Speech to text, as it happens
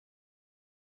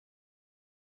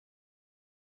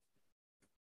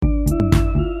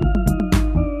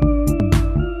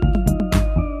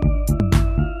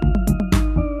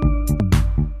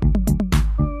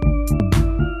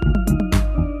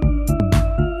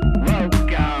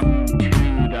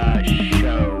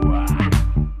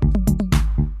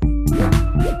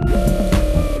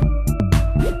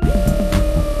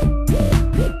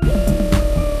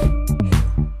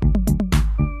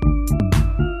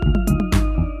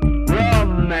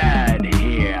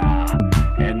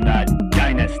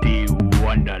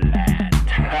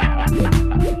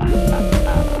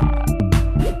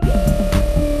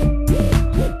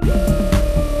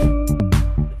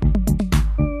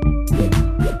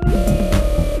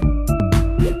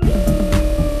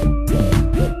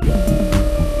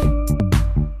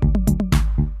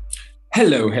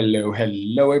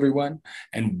Hello, everyone,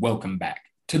 and welcome back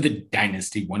to the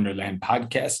Dynasty Wonderland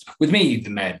podcast with me, the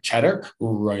Mad Chatter,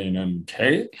 Ryan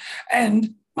MK,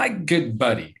 and my good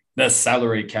buddy, the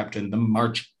salary captain, the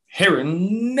March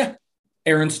Heron,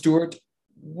 Aaron Stewart.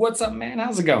 What's up, man?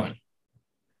 How's it going?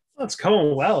 Well, it's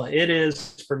going well. It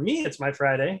is for me. It's my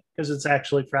Friday because it's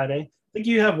actually Friday. I think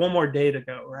you have one more day to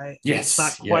go, right? It's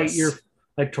not Yes, quite your yes,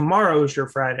 like tomorrow's your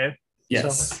Friday. So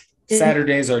yes.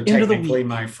 Saturdays are into the technically week.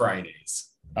 my Fridays.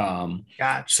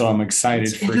 Gotcha. So I'm excited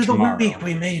It's for into the tomorrow. week.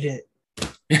 We made it.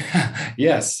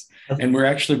 Yes. And we're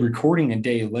actually recording a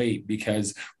day late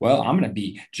because, well, I'm going to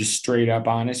be just straight up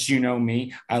honest. You know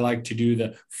me. I like to do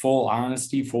the full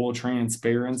honesty, full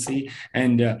transparency.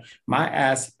 And my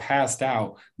ass passed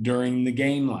out during the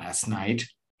game last night.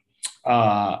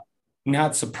 Uh,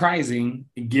 Not surprising,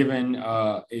 given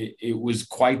it was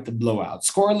quite the blowout.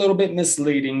 Score a little bit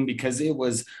misleading because it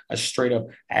was a straight up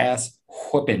ass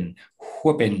whooping.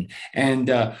 And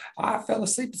I fell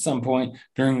asleep at some point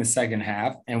during the second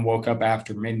half and woke up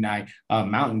after midnight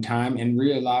Mountain Time and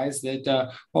realized that,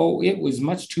 it was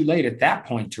much too late at that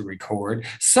point to record.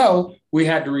 So we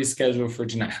had to reschedule for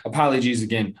tonight. Apologies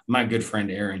again, my good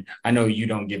friend Aaron. I know you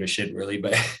don't give a shit really,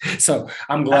 but so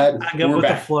I'm glad I go we're with the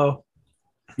back. flow.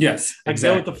 Yes, I go with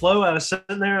exactly. the flow. I was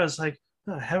sitting there. I was like,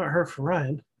 "Oh, I haven't heard from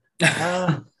Ryan.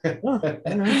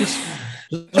 Just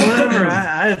whatever.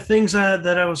 I have things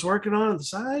that I was working on the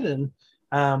side, and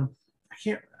I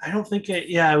can't. I don't think it.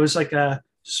 Yeah, I was like,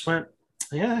 just went.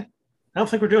 Yeah, I don't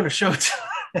think we're doing a show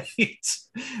tonight,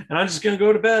 and I'm just gonna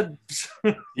go to bed.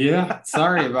 Yeah,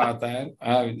 sorry about that.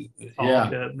 All Yeah.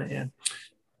 good, man.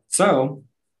 So,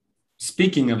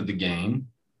 speaking of the game,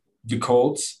 the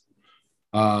Colts,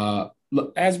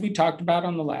 as we talked about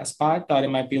on the last pod, thought it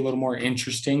might be a little more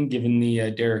interesting given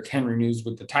the Derrick Henry news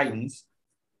with the Titans,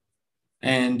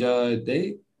 and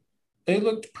they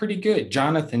looked pretty good.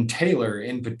 Jonathan Taylor,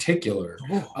 in particular,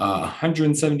 Oh,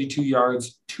 172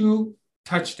 yards, two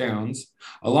touchdowns,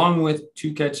 along with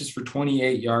two catches for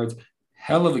 28 yards.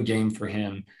 Hell of a game for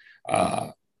him.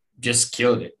 Uh, just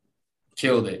killed it.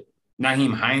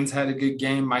 Naheem Hines had a good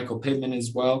game, Michael Pittman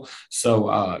as well.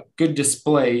 So good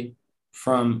display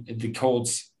from the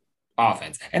Colts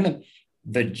offense. And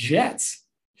the Jets,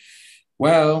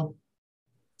 well,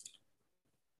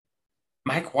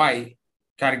 Mike White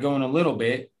got it going a little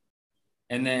bit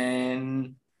and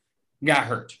then got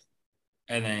hurt.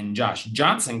 And then Josh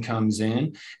Johnson comes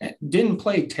in, didn't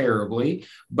play terribly,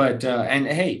 but and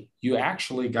hey, you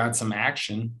actually got some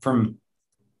action from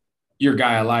your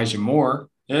guy Elijah Moore.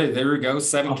 Hey, there we go,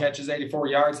 seven oh, catches, 84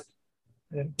 yards,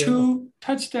 I've been, two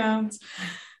touchdowns.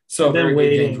 So I've a been very good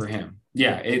game waiting. for him.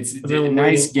 Yeah, it's I've a been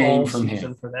nice waiting game all from him.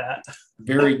 season for that.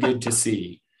 Very good to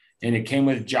see. And it came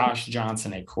with Josh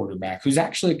Johnson, a quarterback who's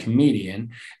actually a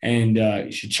comedian. And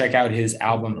you should check out his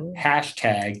album,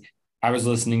 hashtag. I was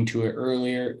listening to it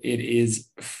earlier. It is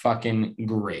fucking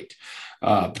great.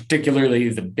 Particularly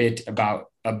the bit about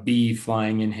a bee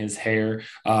flying in his hair.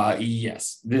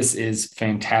 Yes, this is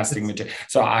fantastic material.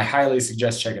 So I highly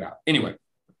suggest check it out. Anyway,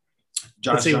 Let's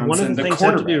Josh see. One of Johnson, the the things I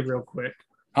have to do quarterback. real quick.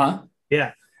 Huh?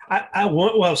 Yeah. I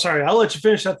want, well, sorry, I'll let you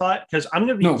finish that thought because I'm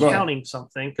going to be No, go ahead. counting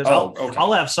something because Oh, okay.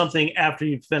 I'll have something after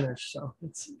you finish. So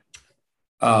it's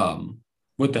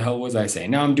What the hell was I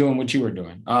saying? Now I'm doing what you were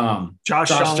doing. Josh Josh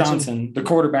Johnson. Johnson, the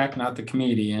quarterback, not the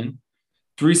comedian.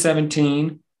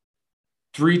 317,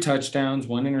 three touchdowns,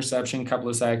 one interception, couple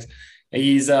of sacks.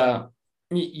 He's again,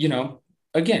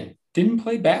 didn't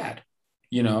play bad.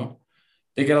 You know,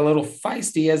 they got a little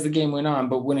feisty as the game went on,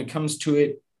 but when it comes to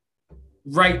it,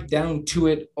 right down to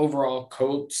it, overall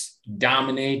Colts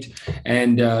dominate.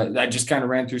 And I just kind of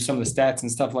ran through some of the stats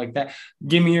and stuff like that.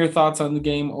 Give me your thoughts on the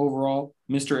game overall,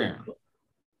 Mr. Aaron.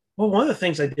 Well, one of the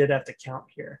things I did have to count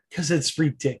here because it's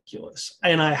ridiculous.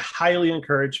 And I highly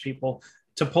encourage people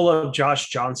to pull up Josh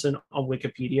Johnson on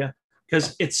Wikipedia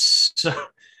because it's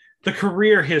the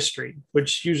career history,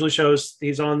 which usually shows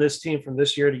he's on this team from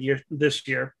this year to this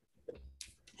year.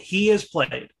 He has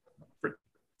played for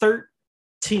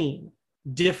 13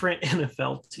 different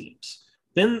NFL teams.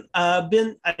 Been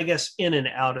I guess in and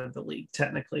out of the league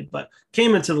technically, but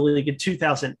came into the league in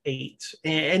 2008.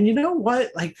 And you know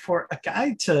what? Like for a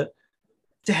guy to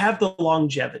have the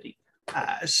longevity,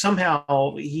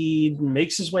 somehow he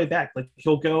makes his way back. Like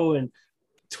he'll go and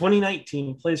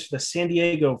 2019 plays for the San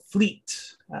Diego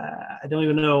Fleet. I don't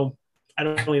even know. I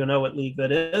don't even know what league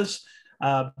that is.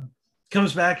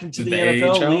 Comes back into the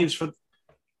NFL, AHL? leaves for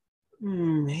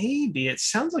maybe it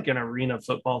sounds like an arena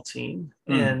football team,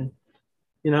 Mm.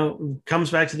 and comes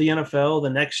back to the NFL. The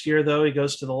next year, though, he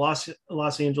goes to the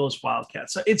Los Angeles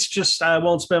Wildcats. So it's just I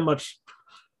won't spend much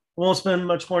won't spend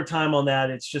much more time on that.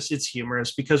 It's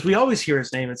humorous because we always hear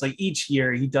his name. It's like each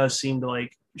year he does seem to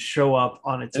like show up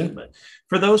on a team. But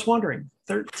for those wondering,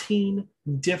 13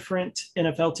 different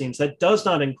NFL teams. That does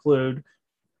not include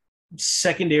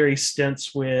secondary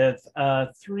stints with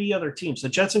 3 other teams, the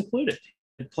Jets included.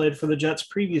 He played for the Jets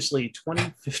previously,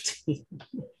 2015.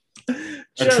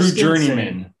 A true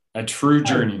journeyman. A true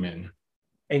journeyman.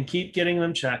 And keep getting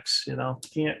them checks.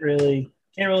 Can't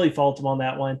really fault him on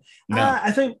that one. No.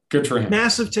 I think good for him.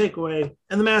 Massive takeaway,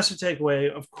 and the massive takeaway,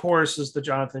 of course, is the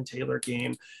Jonathan Taylor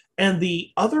game. And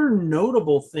the other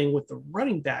notable thing with the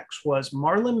running backs was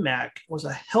Marlon Mack was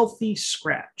a healthy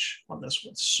scratch on this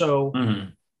one. So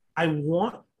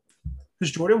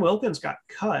because Jordan Wilkins got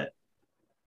cut,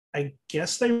 I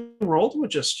guess they rolled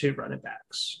with just 2 running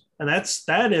backs. And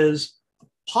that is a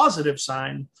positive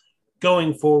sign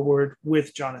going forward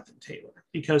with Jonathan Taylor.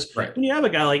 Because when you have a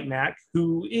guy like Mack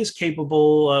who is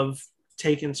capable of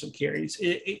taking some carries,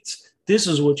 this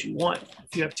is what you want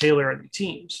if you have Taylor on your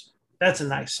teams. That's a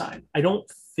nice sign. I don't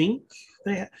think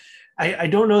I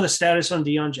don't know the status on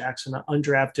Deion Jackson, an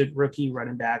undrafted rookie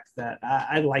running back that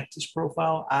I liked his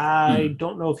profile. I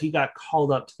don't know if he got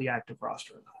called up to the active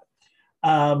roster or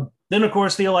not. Then, of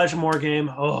course, the Elijah Moore game.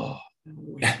 Oh,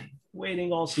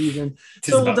 waiting all season.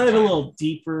 So we'll dive a little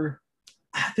deeper.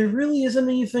 There really isn't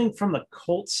anything from the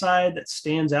Colts side that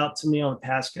stands out to me on the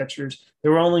pass catchers.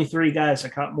 There were only 3 guys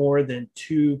that caught more than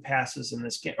 2 passes in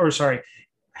this game,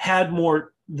 had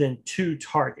more than 2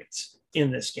 targets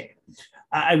in this game.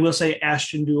 I will say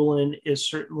Ashton Dulin is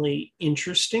certainly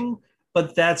interesting,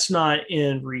 but that's not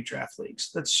in redraft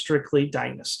leagues. That's strictly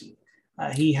dynasty.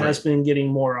 He has been getting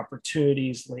more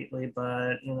opportunities lately,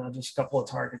 but just a couple of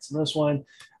targets in this one.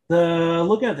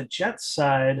 Looking at the Jets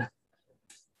side,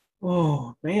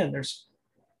 oh man, there's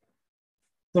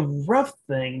the rough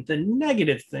thing, the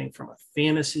negative thing from a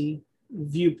fantasy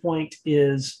viewpoint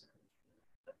is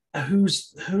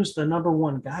who's the number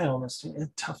 1 guy on this team.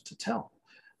 It's tough to tell.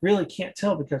 Really can't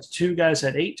tell because 2 guys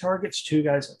had 8 targets, 2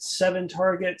 guys had 7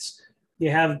 targets.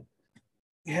 You had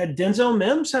Denzel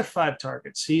Mims had 5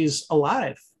 targets. He's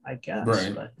alive, I guess.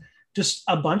 Right. But just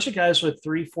a bunch of guys with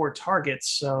 3-4 targets.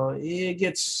 So it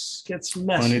gets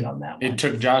messy on that one. It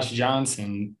took Josh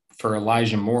Johnson for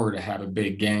Elijah Moore to have a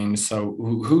big game. So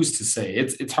who's to say?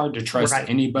 It's hard to trust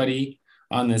anybody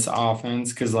on this offense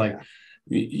because,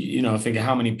 think of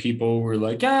how many people were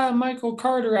like, Michael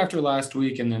Carter after last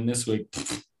week, and then this week,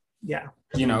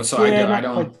 So I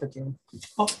don't.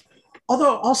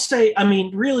 Although I'll say,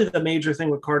 really the major thing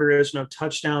with Carter is no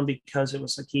touchdown because it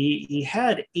was like he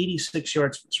had 86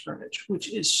 yards from scrimmage,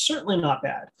 which is certainly not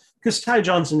bad because Ty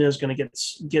Johnson is going to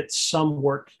get some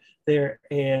work there.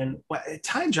 And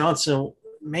Ty Johnson,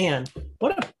 man,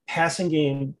 what a passing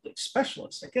game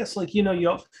specialist. I guess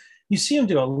you see him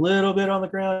do a little bit on the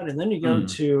ground, and then you go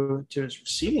to his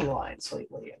receiving lines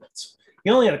lately, and he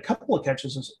only had a couple of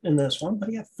catches in this one, but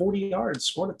he had 40 yards,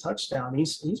 scored a touchdown.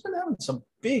 He's been having some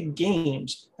big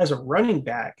games as a running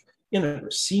back in the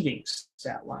receiving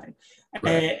stat line.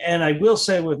 Right. And I will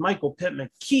say with Michael Pittman,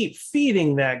 keep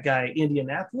feeding that guy,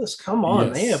 Indianapolis. Come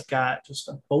on, They have got just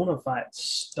a bona fide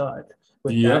stud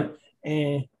with that.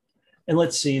 And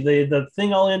let's see, the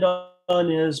thing I'll end on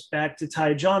is back to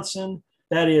Ty Johnson.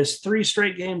 That is 3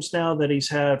 straight games now that he's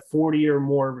had 40 or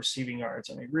more receiving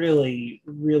yards. Really,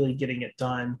 really getting it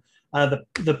done.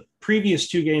 The previous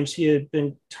 2 games, he had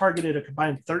been targeted a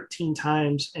combined 13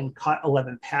 times and caught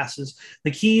 11 passes.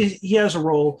 He has a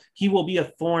role. He will be a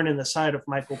thorn in the side of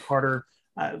Michael Carter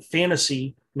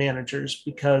fantasy managers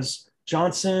because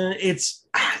Johnson, it's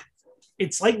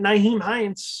like Nyheim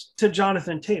Hines to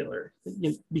Jonathan Taylor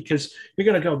because you're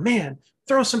going to go, man,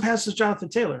 throw some passes to Jonathan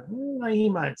Taylor.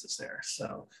 Nyheim Hines is there.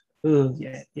 So,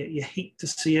 you hate to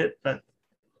see it, but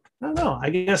I don't know. I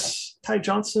guess Ty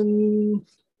Johnson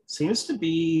seems to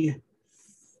be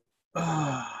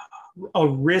a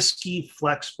risky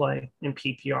flex play in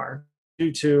PPR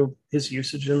due to his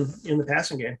usage in the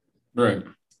passing game. Right.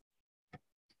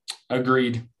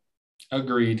 Agreed.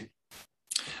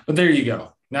 But there you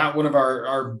go. Not one of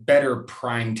our better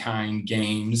primetime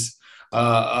games.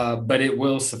 But it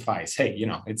will suffice. Hey,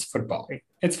 it's football.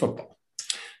 It's football.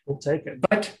 We'll take it.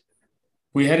 But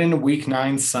we head into week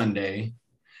 9 Sunday,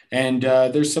 and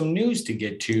there's some news to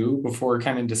get to before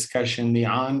kind of discussion the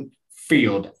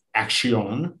on-field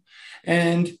action.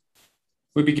 And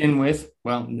we begin with,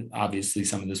 obviously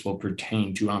some of this will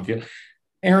pertain to on-field.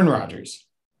 Aaron Rodgers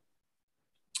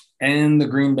and the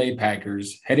Green Bay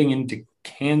Packers heading into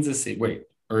Kansas City. Wait,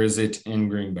 or is it in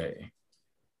Green Bay?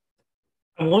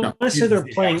 I want to say they're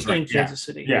playing in Kansas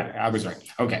City. Yeah, I was right.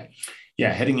 Okay.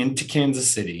 Yeah, heading into Kansas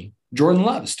City. Jordan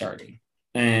Love starting.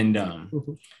 And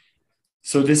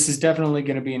So this is definitely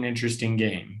going to be an interesting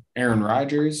game. Aaron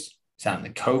Rodgers is on the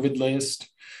COVID list.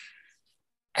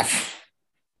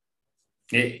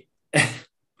 It,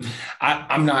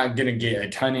 I'm not going to get a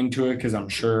ton into it because I'm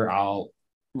sure I'll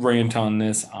rant on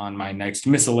this on my next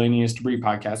Miscellaneous Debris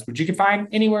podcast, which you can find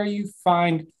anywhere you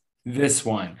find this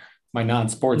one, my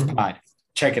non-sports pod.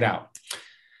 Check it out.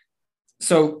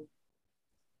 So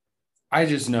I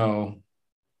just know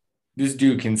this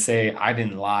dude can say I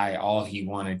didn't lie all he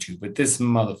wanted to, but this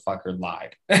motherfucker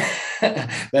lied.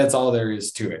 That's all there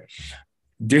is to it.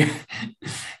 Dude,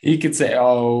 he could say,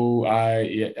 "Oh,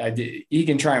 I did." He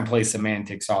can try and play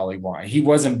semantics all he wants. He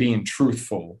wasn't being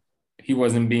truthful. He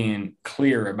wasn't being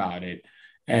clear about it,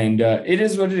 and it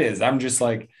is what it is. I'm just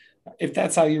like, if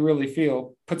that's how you really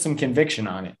feel, put some conviction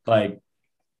on it. Like,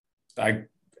 I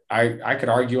could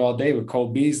argue all day with Cole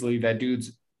Beasley. That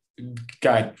dude's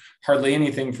got hardly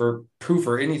anything for proof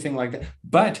or anything like that,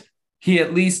 but he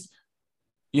at least,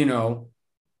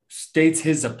 states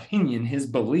his opinion, his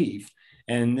belief.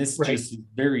 And this just is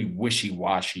very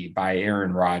wishy-washy by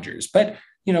Aaron Rodgers. But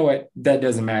you know what? That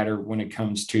doesn't matter when it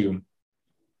comes to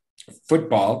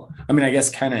football. I mean, I guess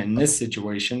kind of in this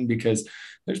situation, because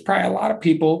there's probably a lot of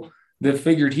people that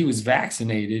figured he was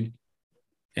vaccinated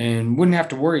and wouldn't have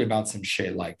to worry about some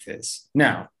shit like this.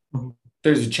 Now,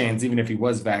 there's a chance, even if he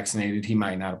was vaccinated, he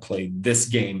might not have played this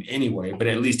game anyway, but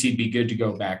at least he'd be good to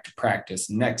go back to practice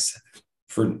next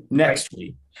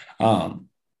week.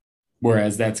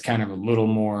 Whereas that's kind of a little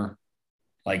more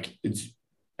like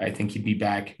I think he'd be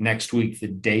back next week, the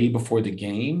day before the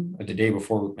game or the day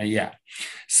before. Yeah.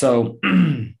 So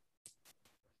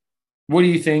what do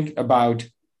you think about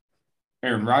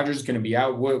Aaron Rodgers going to be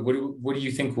out? What do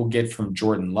you think we'll get from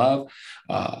Jordan Love?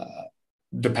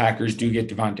 The Packers do get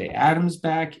Devontae Adams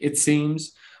back, it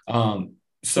seems.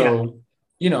 This, what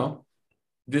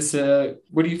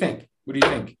do you think? What do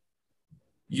you think?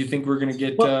 You think we're going to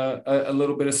get a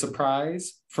little bit of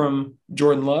surprise from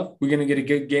Jordan Love? We're going to get a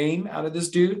good game out of this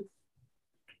dude?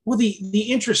 Well, the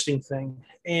interesting thing,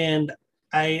 and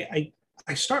I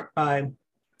start by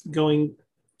going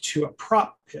to a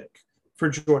prop pick for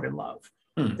Jordan Love.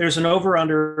 There's an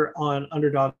over-under on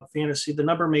Underdog Fantasy. The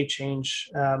number may change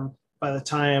by the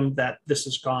time that this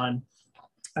is gone,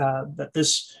 that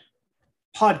this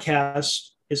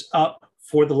podcast is up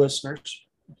for the listeners.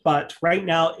 But right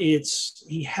now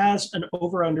he has an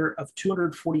over-under of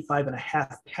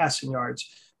 245.5 passing yards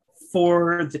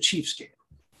for the Chiefs game.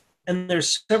 And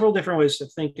there's several different ways to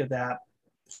think of that.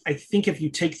 I think if you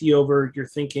take the over, you're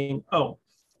thinking, oh,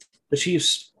 the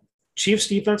Chiefs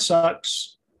defense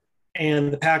sucks,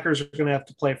 and the Packers are going to have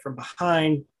to play from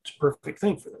behind. It's a perfect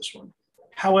thing for this one.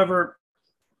 However,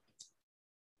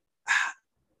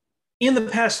 in the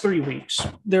past 3 weeks,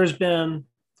 there's been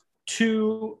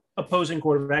two opposing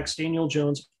quarterbacks, Daniel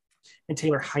Jones and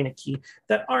Taylor Heineke,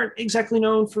 that aren't exactly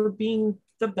known for being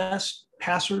the best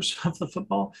passers of the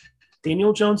football.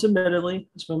 Daniel Jones, admittedly,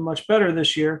 has been much better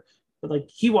this year, but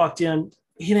he walked in,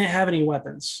 he didn't have any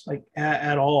weapons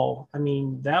at all. I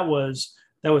mean, that was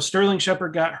Sterling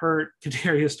Shepard got hurt,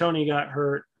 Kadarius Toney got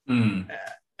hurt.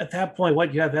 At that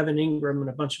point, you have Evan Ingram and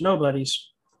a bunch of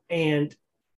nobodies, and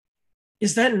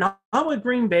is that not what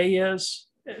Green Bay is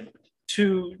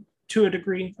to a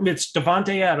degree? I mean, it's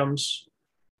Devontae Adams,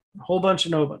 a whole bunch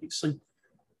of nobodies.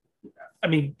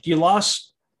 You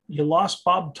lost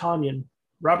Robert Tonyan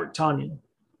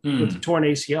with the torn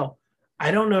ACL.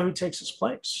 I don't know who takes his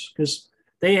place because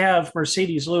they have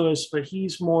Mercedes Lewis, but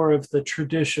he's more of the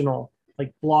traditional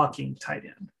blocking tight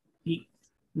end. He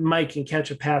might can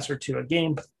catch a pass or two a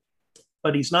game,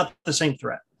 but he's not the same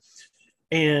threat.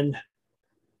 And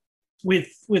with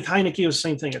Heineke, it was the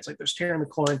same thing. It's there's Terry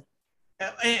McLaurin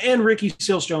and Ricky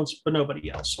Seals-Jones, but nobody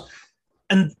else.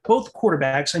 And both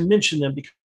quarterbacks, I mentioned them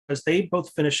because they both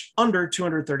finished under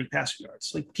 230 passing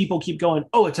yards. People keep going,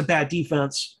 oh, it's a bad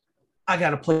defense. I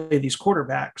got to play these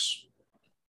quarterbacks.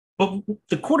 But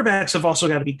the quarterbacks have also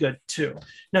got to be good too.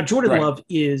 Now, Jordan Love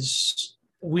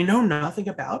we know nothing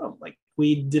about him.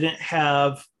 We didn't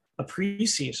have a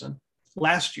preseason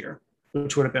last year,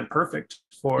 which would have been perfect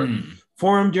for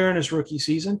him during his rookie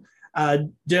season.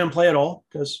 Didn't play at all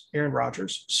because Aaron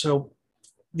Rodgers. So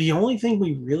the only thing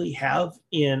we really have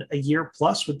in a year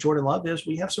plus with Jordan Love is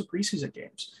we have some preseason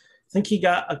games. I think he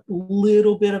got a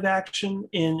little bit of action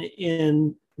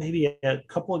in maybe a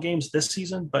couple of games this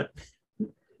season, but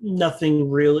nothing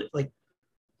really,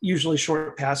 usually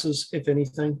short passes, if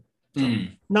anything. So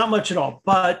not much at all.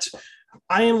 But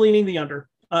I am leaning the under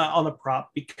on the prop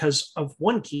because of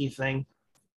one key thing.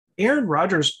 Aaron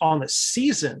Rodgers on the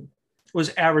season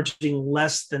was averaging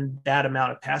less than that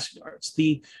amount of passing yards.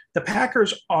 The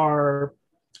Packers are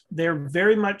they're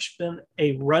very much been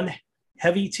a run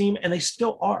heavy team, and they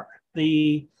still are.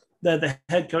 The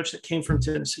head coach that came from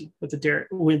Tennessee with the Derek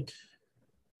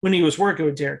when he was working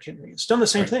with Derrick Henry, it's done the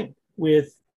same thing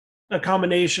with a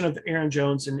combination of Aaron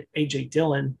Jones and AJ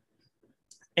Dillon.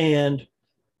 And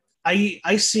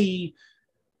I see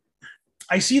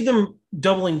them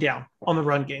doubling down on the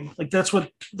run game. Like that's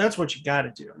what you got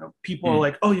to do. I know people are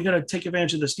like, oh, you got to take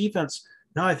advantage of this defense.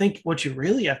 No, I think what you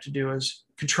really have to do is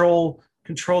control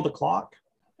the clock.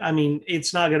 I mean,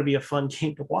 it's not going to be a fun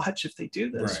game to watch if they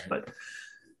do this, but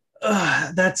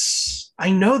I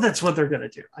know that's what they're going to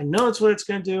do. I know it's what it's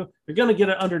going to do. They're going to get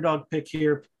an underdog pick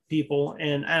here, people,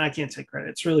 and I can't take credit.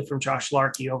 It's really from Josh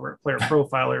Larkey over at Player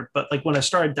Profiler. But like when I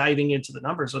started diving into the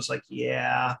numbers, I was like,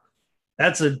 yeah,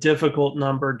 that's a difficult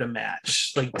number to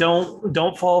match. Like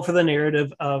don't fall for the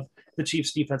narrative of the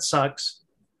Chiefs defense sucks.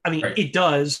 I mean, it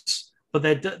does, but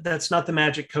that's not the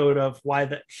magic code of why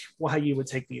you would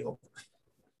take the over.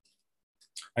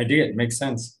 I dig it. It makes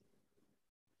sense.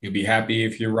 You'll be happy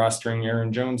if you're rostering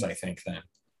Aaron Jones, I think, then.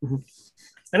 Mm-hmm.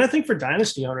 And I think for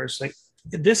dynasty owners, like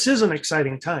this is an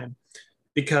exciting time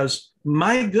because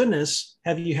my goodness,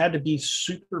 have you had to be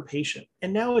super patient?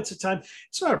 And now it's a time,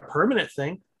 it's not a permanent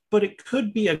thing, but it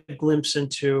could be a glimpse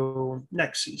into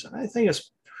next season. I think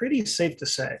it's pretty safe to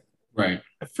say. Right.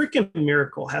 A freaking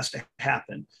miracle has to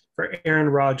happen for Aaron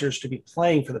Rodgers to be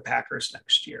playing for the Packers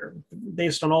next year,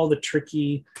 based on all the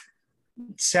tricky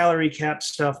salary cap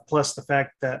stuff, plus the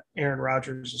fact that Aaron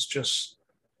Rodgers has just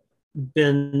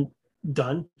been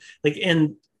done. Like,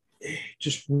 and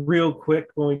just real quick,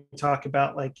 when we talk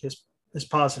about like his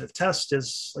positive test,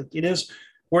 is like it is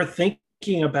worth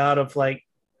thinking about of like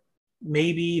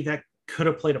maybe that could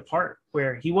have played a part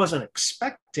where he wasn't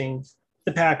expecting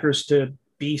the Packers to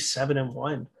be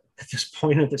 7-1 at this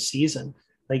point of the season.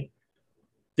 Like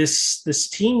this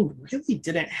team really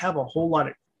didn't have a whole lot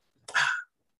of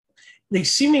they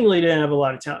seemingly didn't have a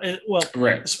lot of talent. Well,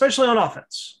 especially on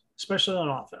offense.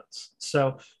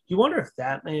 So you wonder if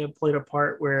that may have played a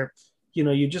part where, you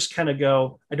know, you just kind of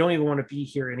go, I don't even want to be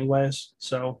here anyways.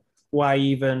 So why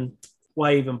even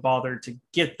bother to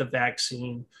get the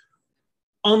vaccine?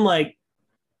 Unlike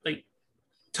like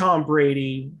Tom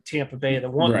Brady, Tampa Bay, the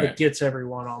one that gets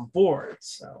everyone on board.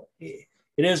 So it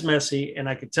is messy. And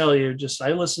I could tell you,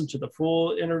 I listened to the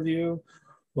full interview.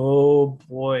 Oh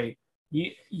boy.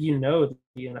 You know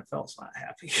the NFL's not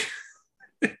happy.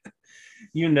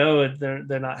 You know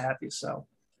they're not happy. So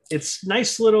it's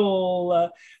nice little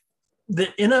the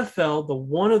NFL, the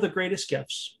one of the greatest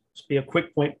gifts. Just be a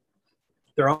quick point.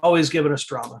 They're always giving us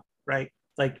drama, right?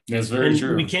 Like that's very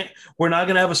true. We're not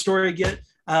going to have a story get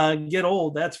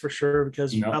old. That's for sure.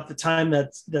 Because about the time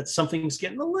that something's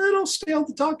getting a little stale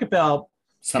to talk about,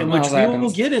 in which we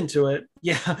will get into it.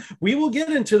 Yeah, we will get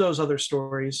into those other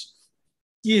stories.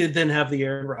 You then have the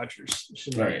Aaron Rodgers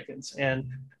shenanigans, and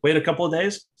wait a couple of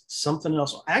days, something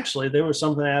else. Actually, there was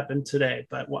something that happened today,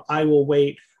 but I will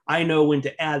wait. I know when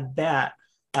to add that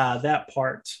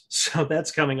part. So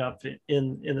that's coming up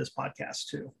in this podcast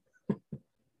too.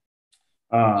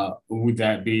 Would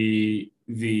that be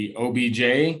the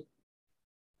OBJ?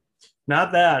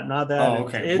 Not that. Oh,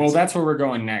 okay. Well, that's where we're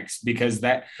going next, because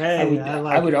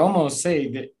I would almost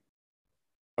say that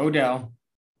Odell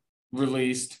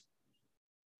released.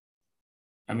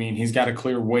 I mean, he's got to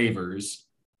clear waivers.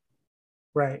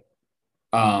 Right.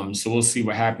 So we'll see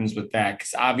what happens with that.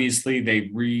 Because obviously they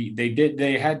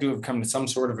had to have come to some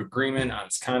sort of agreement on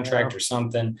his contract or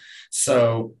something.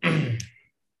 So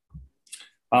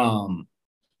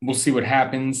we'll see what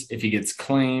happens. If he gets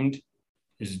claimed,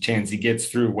 there's a chance he gets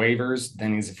through waivers,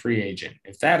 then he's a free agent.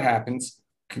 If that happens,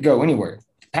 could go anywhere.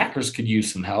 The Packers could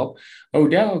use some help.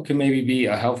 Odell could maybe be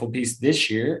a helpful piece this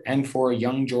year and for a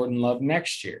young Jordan Love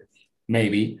next year.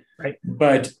 Maybe. Right.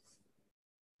 But,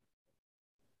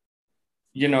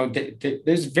 you know,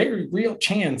 there's a very real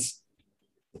chance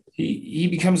he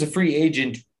becomes a free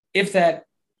agent. If that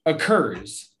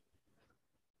occurs,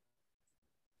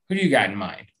 who do you got in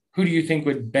mind? Who do you think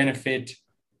would benefit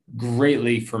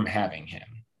greatly from having him?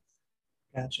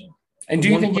 Gotcha. And do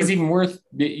you think he's even worth,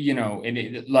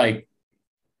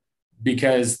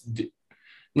 because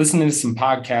listening to some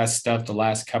podcast stuff the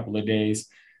last couple of days,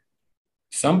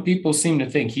 some people seem to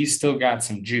think he's still got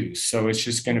some juice. So it's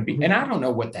just going to be, and I don't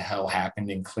know what the hell happened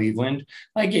in Cleveland.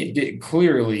 Like it did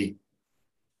clearly,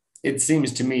 it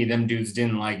seems to me them dudes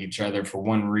didn't like each other for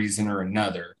one reason or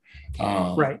another.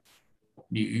 Right.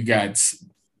 You got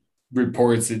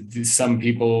reports that some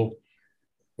people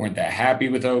weren't that happy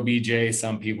with OBJ.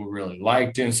 Some people really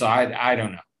liked him. So I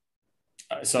don't know.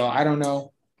 I don't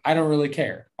know. I don't really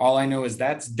care. All I know is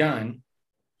that's done.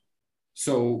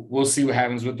 So we'll see what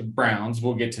happens with the Browns.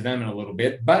 We'll get to them in a little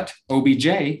bit. But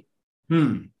OBJ,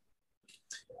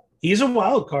 he's a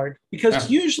wild card because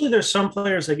usually there's some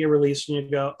players that get released and you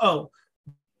go, oh,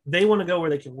 they want to go where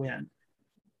they can win.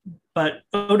 But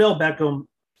Odell Beckham,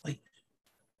 like,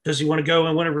 does he want to go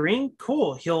and win a ring?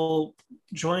 Cool. He'll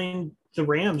join the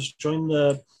Rams, join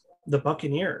the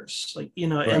Buccaneers. Like, you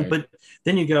know, right. But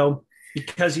then you go,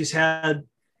 because he's had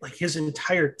like his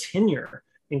entire tenure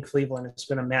in Cleveland, it's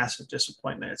been a massive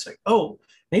disappointment. It's like, oh,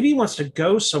 maybe he wants to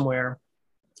go somewhere.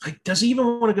 Like, does he even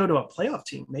want to go to a playoff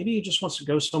team? Maybe he just wants to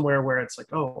go somewhere where it's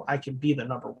like, oh, I can be the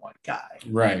number one guy.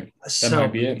 Right. That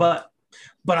might be it.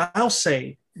 But I'll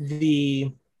say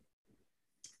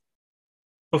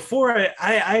before I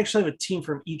actually have a team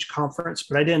from each conference,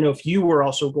 but I didn't know if you were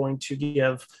also going to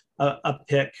give a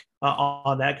pick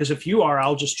on that. Because if you are,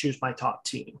 I'll just choose my top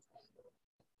team.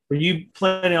 Are you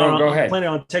planning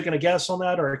on taking a guess on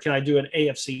that, or can I do an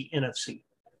AFC, NFC?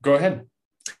 Go ahead.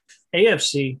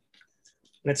 AFC,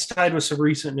 and it's tied with some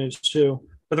recent news too,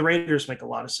 but the Raiders make a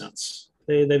lot of sense.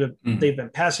 They've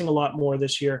been passing a lot more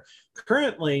this year.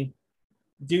 Currently,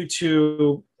 due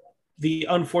to the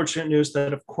unfortunate news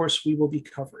that, of course, we will be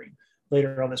covering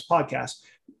later on this podcast.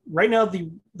 Right now, the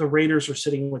Raiders are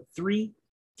sitting with three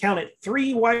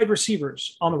wide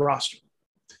receivers on the roster.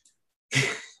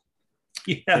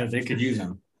 Yeah, they could use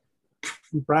them.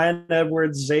 Bryan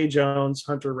Edwards, Zay Jones,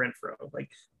 Hunter Renfrow.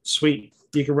 Like, sweet.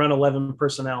 You can run 11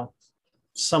 personnel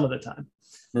some of the time.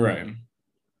 Right.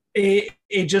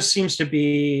 It just seems to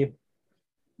be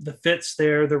the fits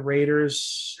there. The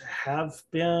Raiders have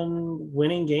been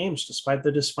winning games despite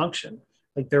the dysfunction.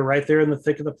 Like, they're right there in the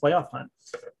thick of the playoff hunt.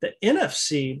 The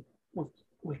NFC, what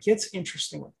gets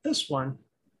interesting with this one,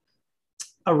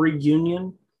 a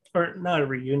reunion, or not a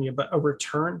reunion, but a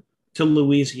return to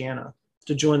Louisiana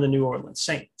to join the New Orleans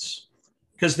Saints.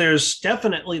 Because there's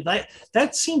definitely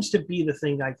that seems to be the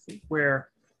thing, I think, where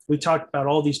we talked about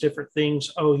all these different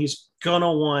things. Oh, he's going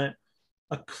to want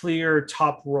a clear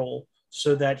top role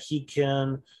so that he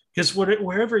can, because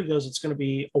wherever he goes, it's going to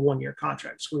be a one-year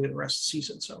contract. It's going to be the rest of the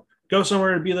season. So go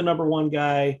somewhere to be the number one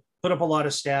guy, put up a lot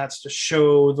of stats to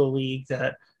show the league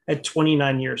that at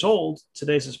 29 years old,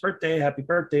 today's his birthday, happy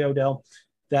birthday, Odell,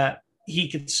 that he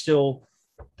could still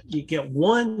get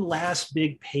one last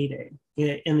big payday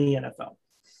in the NFL.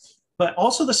 But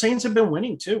also the Saints have been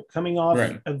winning too, coming off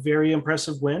a very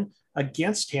impressive win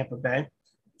against Tampa Bay.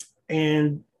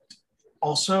 And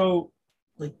also,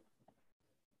 like,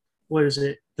 what is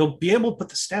it? They'll be able to put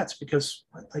the stats because,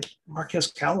 like, Marquez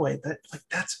Callaway,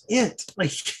 that's it.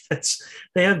 Like,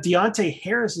 they have Deontay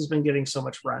Harris has been getting so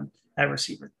much run at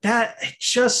receiver. That it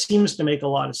just seems to make a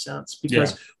lot of sense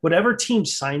because whatever team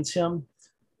signs him,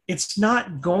 it's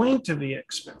not going to be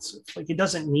expensive. Like, it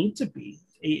doesn't need to be.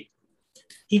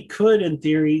 He could, in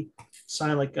theory,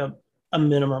 sign like a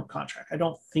minimum contract. I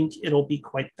don't think it'll be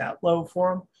quite that low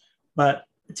for him, but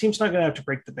the team's not going to have to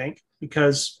break the bank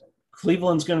because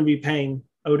Cleveland's going to be paying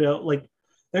Odell. Like,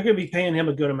 they're going to be paying him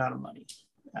a good amount of money.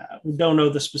 We don't know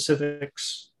the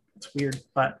specifics. It's weird,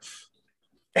 but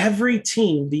every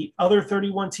team, the other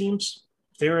 31 teams,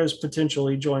 there is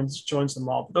potentially joins them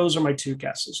all. But those are my two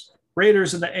guesses.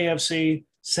 Raiders in the AFC,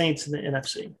 Saints in the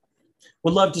NFC.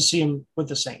 Would love to see him with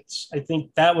the Saints. I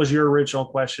think that was your original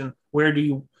question. Where do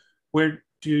you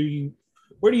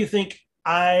think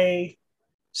I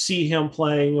see him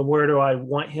playing, and where do I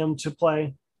want him to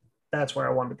play? That's where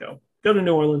I want to go. Go to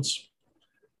New Orleans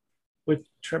with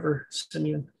Trevor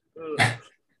Siemian.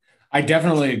 I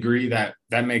definitely agree that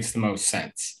makes the most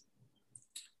sense.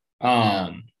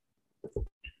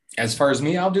 As far as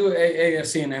me, I'll do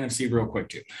AFC and NFC real quick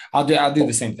too. I'll do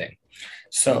the same thing.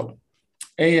 So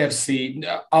AFC,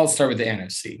 I'll start with the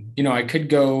NFC. I could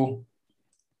go,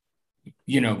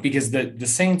 because the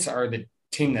Saints are the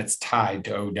team that's tied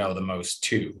to Odell the most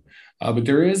too. But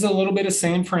there is a little bit of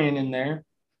San Fran in there.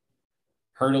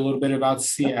 Heard a little bit about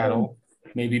Seattle,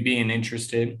 maybe being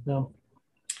interested. No.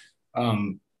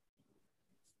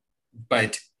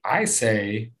 But I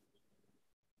say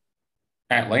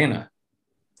Atlanta.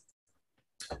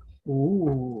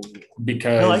 Ooh.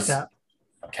 Because I like that.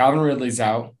 Calvin Ridley's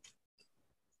out.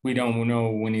 We don't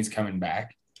know when he's coming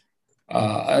back.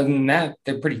 Other than that,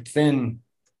 they're pretty thin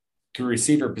to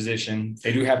receiver position.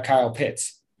 They do have Kyle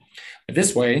Pitts. But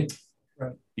this way,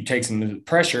 you take some of the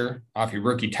pressure off your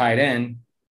rookie tight end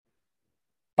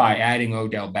by adding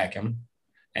Odell Beckham.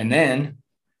 And then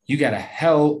you got a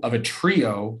hell of a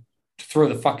trio to throw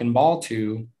the fucking ball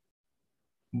to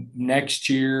next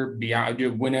year, beyond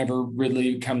whenever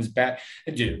Ridley comes back.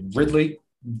 Ridley,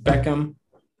 Beckham,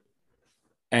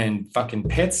 and fucking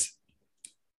Pitts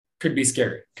could be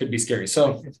scary.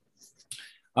 So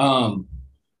Um,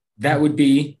 that would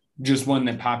be just one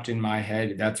that popped in my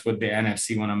head. That's what the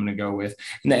NFC one I'm going to go with.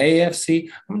 And the AFC,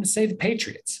 I'm going to say the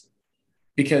Patriots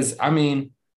because, I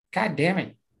mean, God damn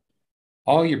it.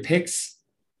 All your picks,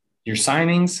 your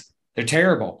signings, they're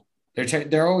terrible.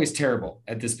 They're always terrible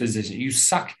at this position. You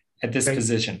suck at this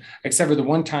position, except for the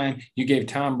one time you gave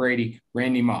Tom Brady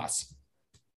Randy Moss.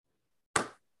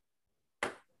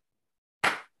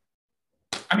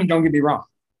 I mean, don't get me wrong.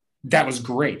 That was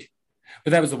great.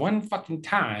 But that was the one fucking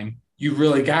time you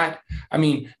really got. I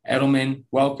mean, Edelman,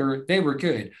 Welker, they were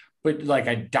good. But like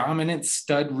a dominant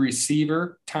stud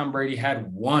receiver, Tom Brady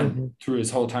had one through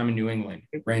his whole time in New England,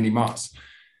 Randy Moss.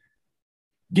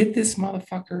 Get this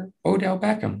motherfucker, Odell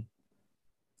Beckham.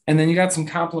 And then you got some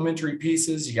complementary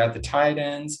pieces. You got the tight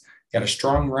ends, you got a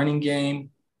strong running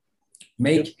game.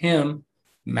 Make him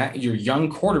your young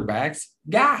quarterback's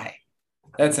guy.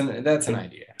 That's an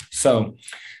idea. So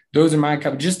those are my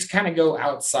couple, just to kind of go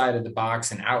outside of the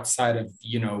box and outside of,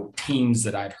 teams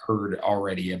that I've heard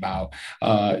already about.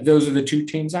 Those are the two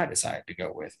teams I decided to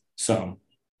go with. So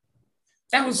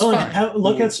that was fun.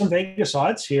 Look at some Vegas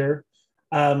odds here.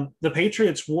 The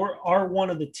Patriots are one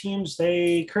of the teams.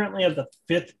 They currently have the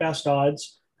 5th best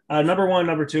odds. Number 1,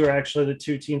 number 2 are actually the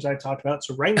two teams I talked about.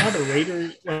 So right now the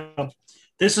Raiders,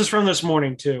 this is from this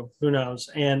morning too, who knows?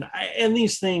 And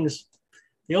these things,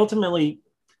 they ultimately,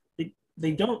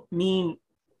 they don't mean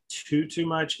too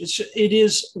much. It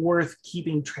is worth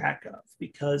keeping track of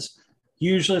because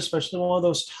usually, especially one of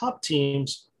those top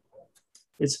teams,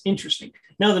 it's interesting.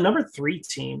 Now, the number 3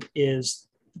 team is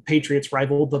the Patriots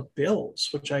rival the Bills,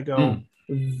 which I go,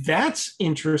 that's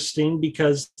interesting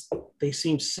because they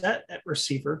seem set at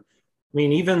receiver. I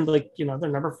mean, even their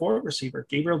number 4 receiver,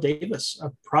 Gabriel Davis,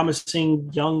 a promising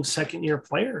young second-year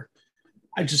player.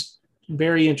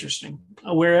 Very interesting.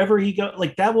 Wherever he goes,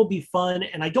 that will be fun.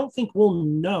 And I don't think we'll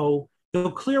know.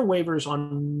 They'll clear waivers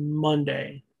on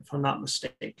Monday, if I'm not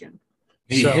mistaken.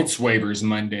 He hits waivers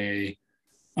Monday.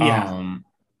 Yeah.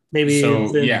 Maybe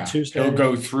Tuesday. He'll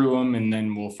go through them and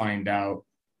then we'll find out.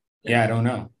 Yeah, I don't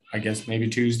know. I guess maybe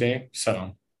Tuesday.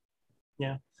 So,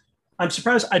 yeah. I'm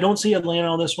surprised I don't see Atlanta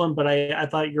on this one, but I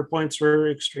thought your points were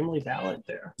extremely valid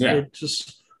there. Yeah. It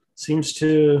just seems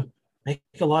to make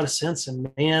a lot of sense.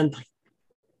 And man,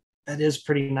 that is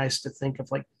pretty nice to think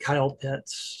of, Kyle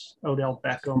Pitts, Odell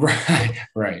Beckham.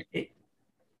 Right.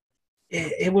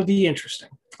 It would be interesting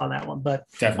on that one, but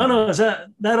definitely. I don't know. Is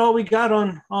that all we got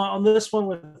on this one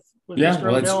with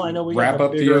Mr. Odell? I know we wrap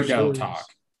up the Odell talk.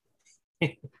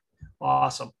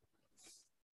 Awesome.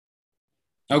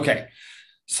 Okay.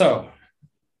 So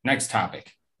next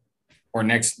topic or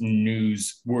next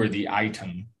newsworthy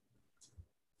item.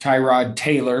 Tyrod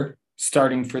Taylor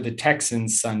starting for the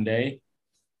Texans Sunday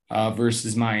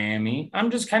versus Miami.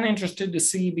 I'm just kind of interested to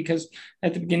see because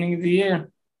at the beginning of the year,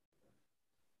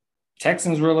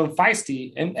 Texans were a little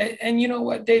feisty. And you know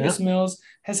what? Davis Mills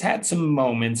has had some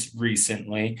moments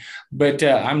recently, but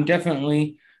I'm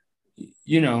definitely,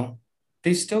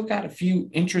 they still got a few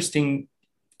interesting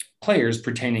players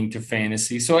pertaining to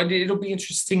fantasy. So it'll be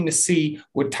interesting to see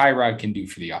what Tyrod can do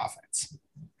for the offense.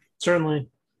 Certainly.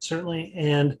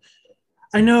 And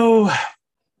I know,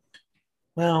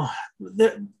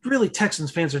 really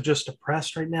Texans fans are just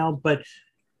depressed right now, but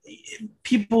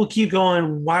people keep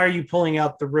going, why are you pulling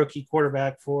out the rookie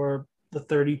quarterback for the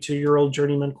 32-year-old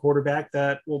journeyman quarterback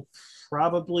that will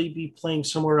probably be playing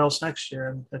somewhere else next year?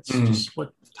 And that's just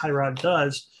what Tyrod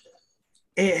does.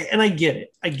 And I get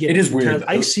it. It is weird.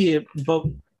 I see it, but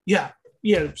yeah.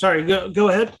 Sorry, go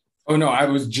ahead. Oh, no, I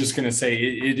was just going to say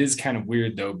it is kind of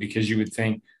weird, though, because you would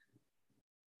think,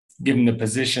 given the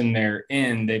position they're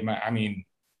in, they might,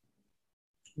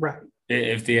 right.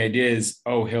 If the idea is,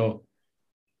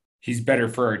 he's better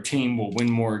for our team, we'll win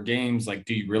more games.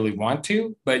 Do you really want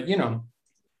to? But,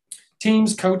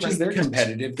 teams, coaches, they're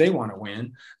competitive. They want to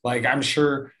win. I'm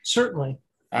sure. Certainly.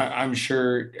 I'm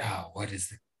sure. What is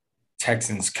the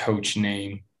Texans coach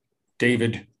name?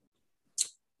 David.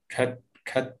 Cut.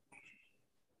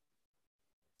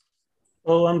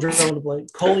 Oh, I'm drawing the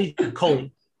blank. Culley.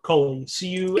 Culley. Culley,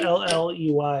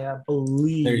 I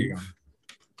believe. There you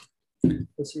go.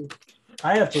 Let's see.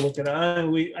 I have to look it up.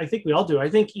 I think we all do. I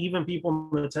think even people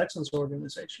in the Texans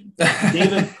organization.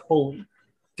 David Culley.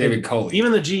 David Culley.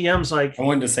 Even the GM's I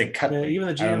wanted to say cut. Even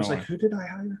the GM's who did I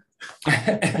hire?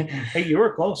 Hey, you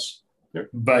were close.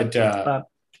 But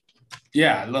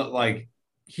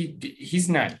he's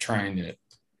not trying to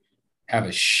have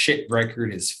a shit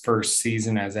record his first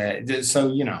season as a.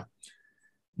 So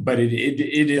but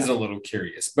it is a little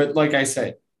curious. But like I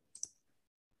said,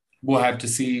 we'll have to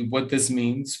see what this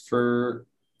means for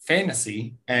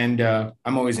fantasy. And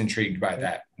I'm always intrigued by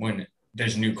that when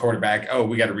there's a new quarterback. Oh,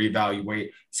 we got to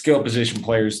reevaluate skill position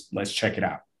players. Let's check it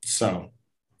out. So,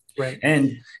 right.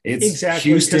 And it's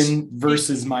exactly Houston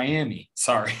versus Miami.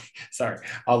 Sorry.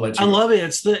 I'll let you. I love it.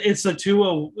 It's the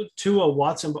Tua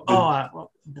Watson.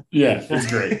 Yeah, it's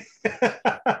great.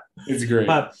 It's great.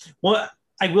 But what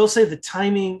I will say, the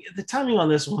timing on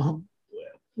this one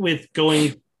with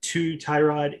going to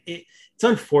Tyrod, it's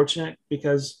unfortunate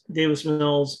because Davis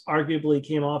Mills arguably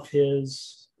came off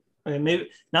his, maybe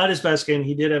not his best game.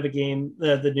 He did have a game,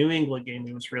 the New England game.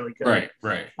 He was really good.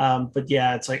 Right. But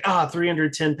yeah, it's like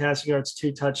 310 passing yards,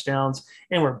 2 touchdowns,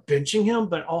 and we're benching him.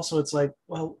 But also, it's like,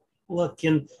 well, look,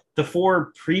 in the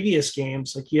 4 previous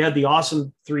games, like you had the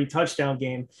awesome 3 touchdown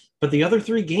game, but the other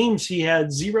 3 games he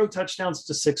had 0 touchdowns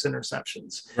to 6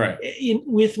 interceptions. Right.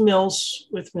 With Mills,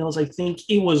 I think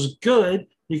it was good.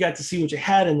 You got to see what you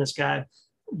had in this guy.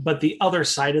 But the other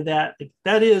side of that,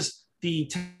 that is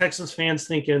the Texans fans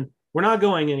thinking, we're not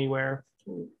going anywhere.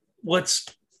 Let's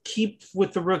keep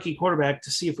with the rookie quarterback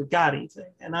to see if we got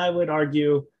anything. And I would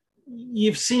argue,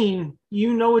 you've seen,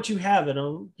 what you have in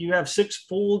them. You have 6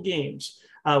 full games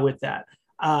with that.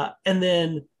 And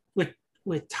then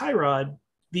with Tyrod,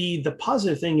 the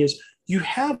positive thing is you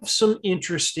have some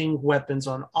interesting weapons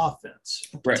on offense,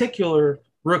 in particular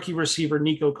rookie receiver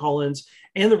Nico Collins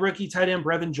and the rookie tight end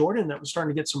Brevin Jordan that was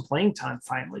starting to get some playing time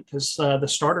finally because the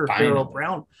starter Pharaoh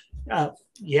Brown,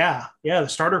 the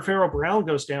starter Pharaoh Brown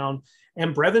goes down,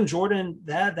 and Brevin Jordan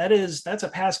that's a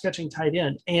pass catching tight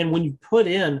end. And when you put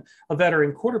in a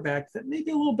veteran quarterback that may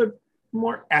be a little bit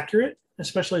more accurate,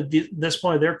 especially at this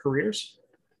point of their careers,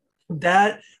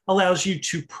 that allows you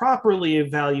to properly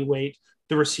evaluate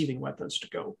the receiving weapons to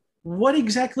go, what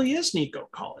exactly is Nico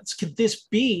Collins? Could this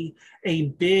be a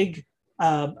big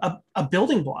a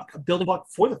building block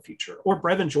for the future? Or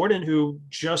Brevin Jordan, who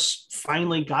just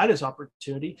finally got his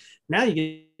opportunity. Now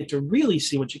you get to really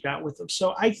see what you got with him.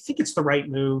 So I think it's the right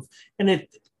move. And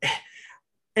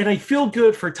I feel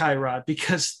good for Tyrod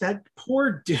because that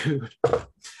poor dude,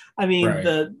 I mean,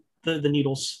 the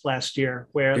needles last year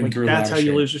where that's how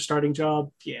you lose your starting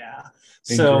job. Yeah.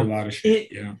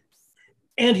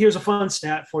 And here's a fun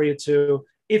stat for you too.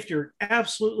 If you're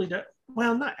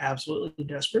not absolutely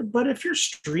desperate, but if you're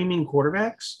streaming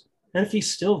quarterbacks and if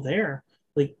he's still there,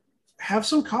 like have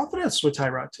some confidence with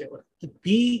Tyrod Taylor.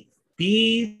 You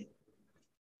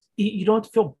don't have to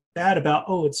feel bad about,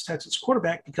 it's Texas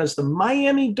quarterback, because the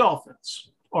Miami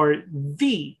Dolphins are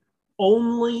the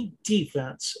only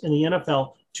defense in the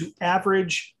NFL to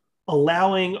average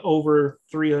allowing over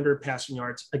 300 passing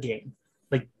yards a game.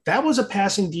 Like that was a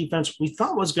passing defense we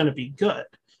thought was going to be good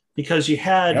because you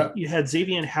had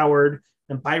Xavier Howard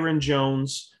and Byron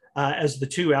Jones as the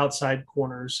 2 outside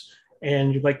corners.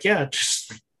 And you're like,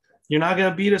 you're not going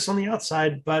to beat us on the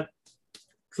outside, but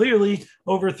clearly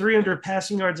over 300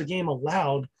 passing yards a game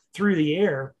allowed through the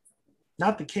air,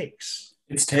 not the case.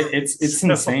 It's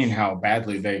insane how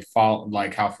badly they fall,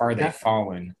 like how far they've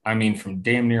fallen. I mean, from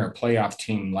damn near a playoff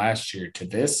team last year to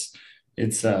this,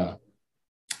 it's something.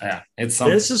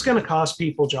 This is going to cost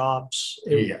people jobs.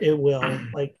 It will.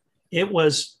 Like it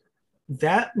was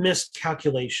that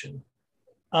miscalculation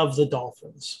of the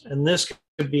Dolphins, and this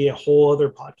could be a whole other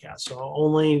podcast. So I'll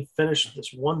only finish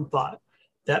this one thought.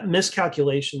 That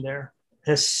miscalculation there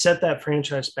has set that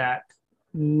franchise back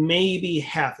maybe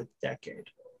half a decade.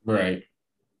 Right.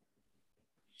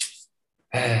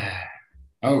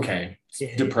 Okay.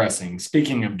 Yeah. Depressing.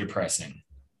 Speaking of depressing,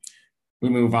 we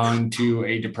move on to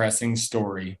a depressing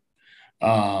story.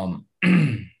 And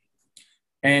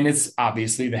it's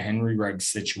obviously the Henry Ruggs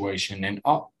situation. And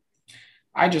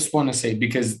I just want to say,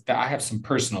 because I have some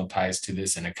personal ties to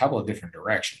this in a couple of different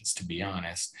directions, to be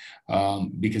honest,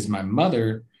 because my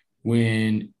mother,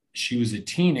 when she was a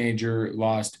teenager,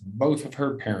 lost both of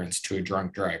her parents to a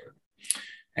drunk driver.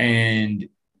 And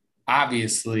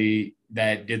obviously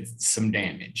that did some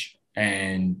damage.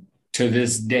 And to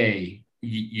this day,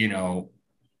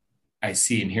 I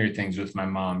see and hear things with my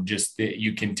mom, just that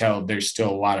you can tell there's still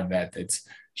a lot of that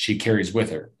she carries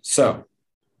with her. So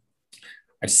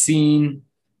I've seen,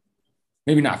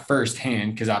 maybe not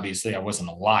firsthand, because obviously I wasn't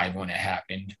alive when it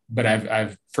happened, but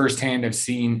I've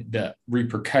seen the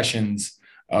repercussions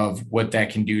of what that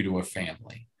can do to a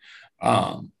family.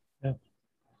 On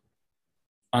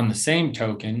the same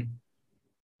token,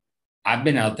 I've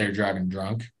been out there driving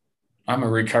drunk. I'm a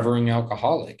recovering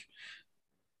alcoholic.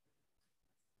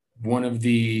 One of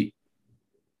the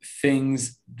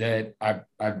things that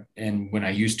and when I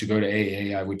used to go to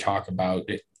AA, I would talk about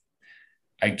it.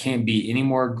 I can't be any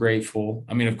more grateful.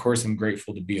 I mean, of course, I'm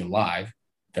grateful to be alive,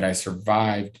 that I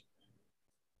survived,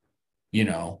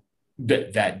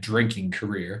 that drinking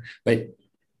career. But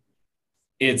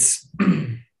it's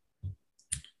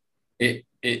it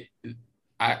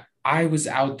I was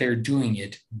out there doing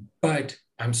it, but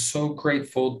I'm so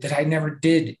grateful that I never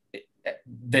did,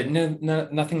 that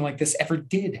nothing like this ever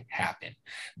did happen,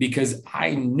 because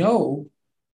I know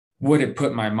what it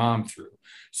put my mom through.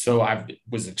 So I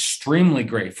was extremely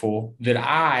grateful that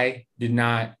I did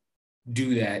not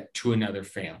do that to another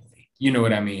family. You know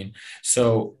what I mean?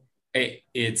 So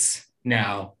it's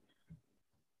now,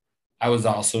 I was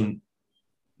also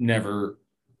never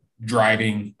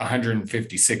driving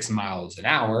 156 miles an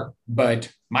hour,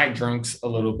 but my drunk's a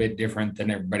little bit different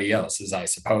than everybody else's, I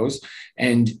suppose.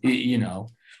 And,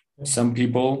 some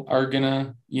people are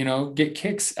gonna, get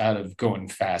kicks out of going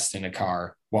fast in a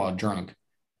car while drunk.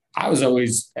 I was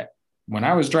always, when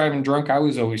I was driving drunk, I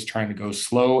was always trying to go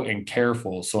slow and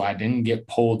careful so I didn't get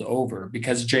pulled over,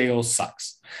 because jail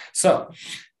sucks. So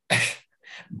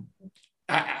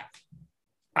I,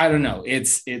 I don't know.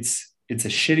 It's a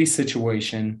shitty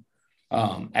situation.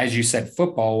 As you said,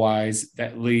 football wise,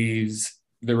 that leaves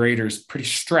the Raiders pretty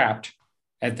strapped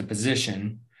at the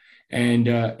position. And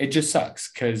it just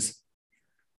sucks because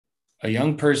a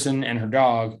young person and her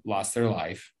dog lost their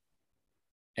life.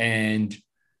 And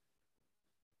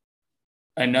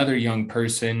another young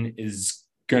person is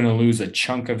going to lose a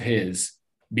chunk of his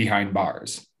behind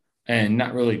bars. And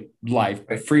not really life,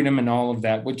 but freedom and all of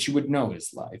that, which you would know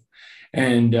is life.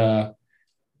 And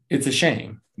it's a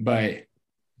shame. But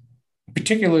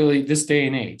particularly this day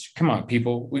and age, come on,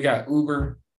 people, we got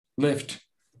Uber, Lyft.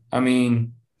 I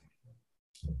mean,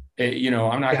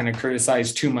 I'm not going to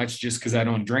criticize too much just because I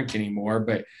don't drink anymore,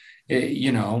 but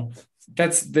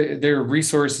there are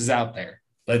resources out there.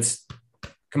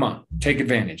 Come on, take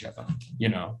advantage of them,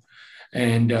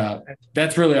 and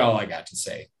that's really all I got to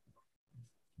say.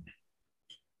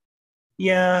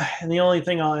 Yeah. And the only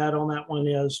thing I'll add on that one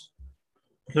is,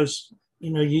 because,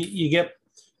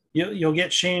 you'll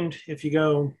get shamed if you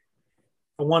go,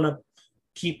 I want to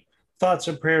keep thoughts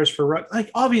and prayers for,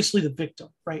 like, obviously the victim,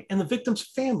 right? And the victim's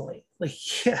family,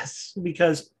 like, yes,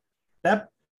 because that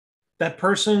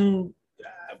person,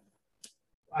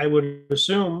 I would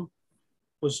assume,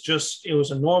 it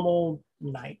was a normal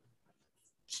night,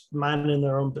 minding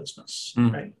their own business,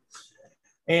 right?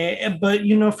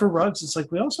 But for Ruggs, it's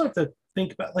like, we also have to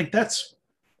think about, like, it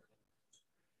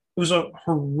was a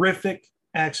horrific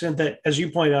accident that, as you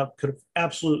point out, could have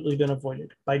absolutely been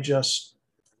avoided by just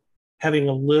having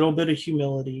a little bit of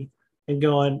humility and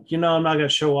going, I'm not going to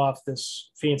show off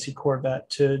this fancy Corvette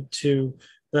to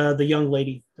the young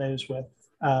lady that he was with,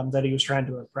 that he was trying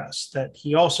to impress, that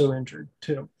he also injured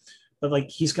too. But, like,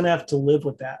 he's going to have to live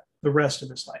with that the rest of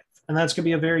his life. And that's going to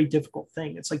be a very difficult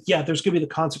thing. It's like, yeah, there's going to be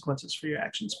the consequences for your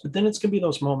actions, but then it's going to be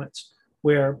those moments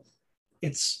where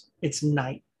it's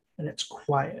night and it's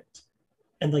quiet.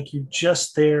 And, like, you're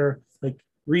just there, like,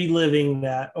 reliving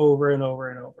that over and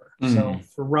over and over. Mm-hmm. So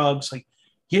for Ruggs, like,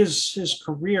 his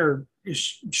career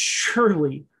is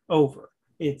surely over.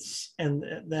 And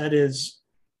that is,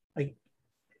 like,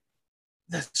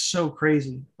 that's so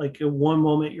crazy. Like, in one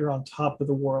moment you're on top of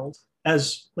the world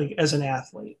as an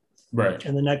athlete, right?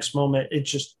 And the next moment it's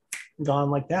just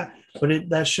gone like that. But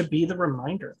that should be the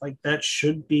reminder. Like, that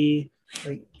should be,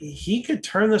 like, he could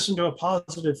turn this into a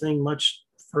positive thing much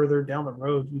further down the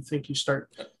road. You think you start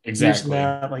using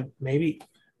that, like, maybe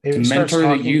to mentor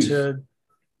the youth,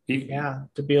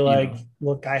 to be like,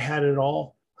 look, I had it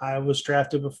all. I was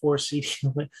drafted before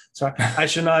CeeDee. So I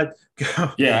should not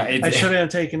go. Yeah, I shouldn't have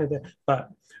taken it there. But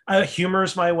humor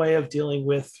is my way of dealing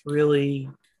with really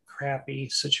crappy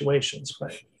situations.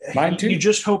 But mine too. You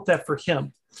just hope that for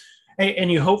him,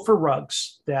 and you hope for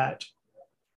Ruggs that,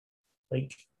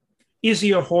 like, is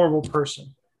he a horrible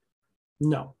person?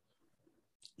 No.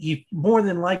 He more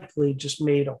than likely just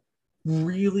made a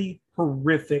really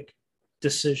horrific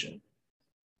decision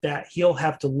that he'll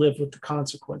have to live with the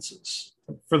consequences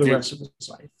for the rest of his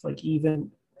life, like,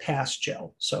 even past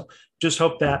jail. So just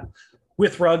hope that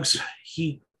with Ruggs,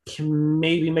 he can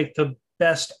maybe make the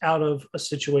best out of a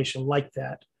situation like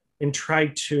that and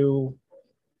try to,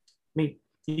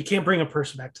 you can't bring a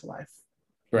person back to life.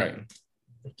 Right.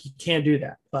 Like, you can't do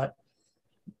that, but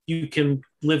you can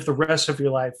live the rest of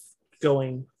your life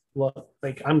going, look,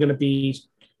 like, I'm going to be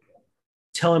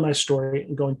telling my story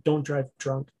and going, don't drive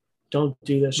drunk, don't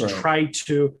do this. Right. Try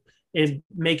to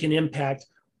make an impact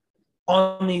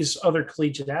on these other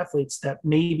collegiate athletes that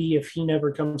maybe if he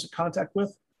never comes in contact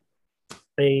with,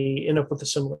 they end up with a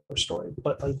similar story.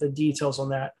 But, like, the details on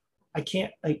that, I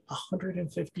can't, like,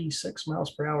 156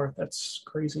 miles per hour. That's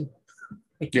crazy.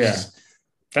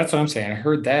 That's what I'm saying. I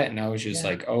heard that and I was just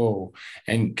like, oh,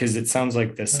 and because it sounds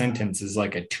like the sentence is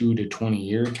like a 2 to 20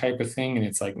 year type of thing. And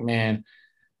it's like, man,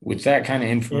 with that kind of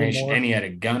and information, more. and he had a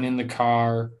gun in the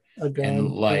car, A and gun.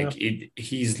 like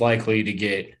he's likely to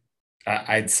get,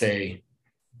 I'd say,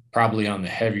 probably on the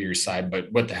heavier side,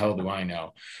 but what the hell do I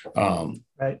know?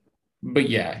 Right. But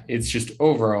yeah, it's just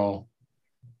overall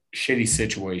shitty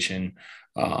situation.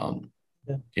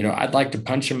 I'd like to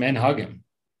punch him and hug him,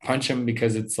 punch him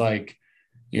because it's like,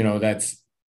 that's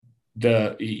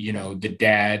the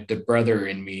dad, the brother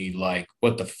in me, like,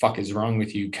 what the fuck is wrong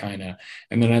with you, kind of.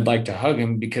 And then I'd like to hug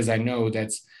him because I know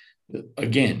that's,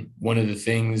 again, one of the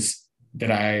things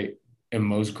that I am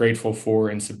most grateful for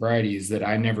in sobriety is that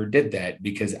I never did that,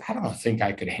 because I don't think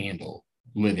I could handle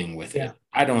living with it.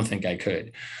 I don't think I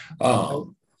could.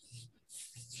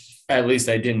 At least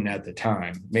I didn't at the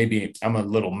time. Maybe I'm a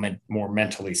little more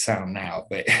mentally sound now,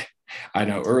 but I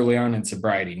know early on in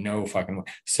sobriety, no fucking way.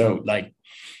 So like,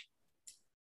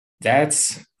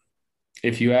 that's,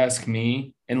 if you ask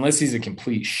me, unless he's a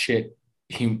complete shit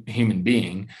human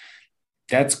being,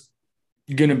 that's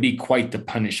going to be quite the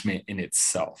punishment in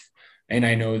itself. And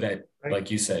I know that,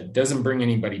 like you said, doesn't bring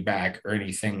anybody back or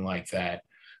anything like that.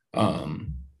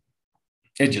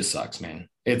 It just sucks, man.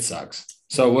 It sucks.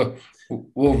 So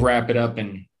we'll wrap it up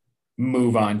and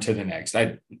move on to the next.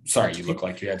 Sorry, you look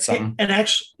like you had something. And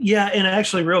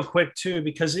actually real quick too,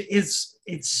 because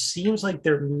it seems like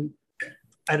they're,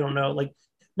 I don't know, like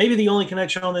maybe the only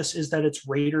connection on this is that it's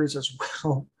Raiders as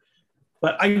well.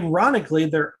 But ironically,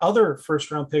 their other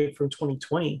first round pick from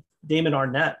 2020, Damon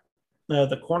Arnett,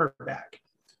 the cornerback,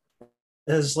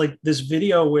 has like this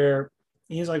video where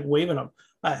he's like waving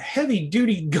a heavy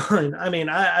duty gun. I mean,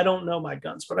 I don't know my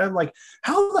guns, but I'm like,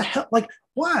 how the hell, like,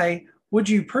 why would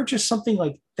you purchase something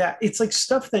like that? It's like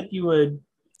stuff that you would,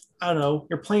 I don't know,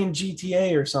 you're playing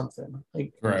GTA or something.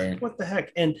 Like, right. What the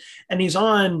heck? And he's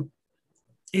on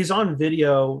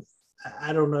video.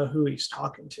 I don't know who he's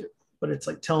talking to, but it's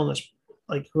like telling us,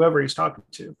 like, whoever he's talking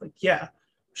to, like, yeah,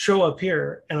 show up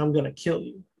here and I'm gonna kill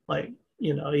you. Like,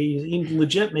 he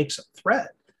legit makes a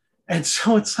threat. And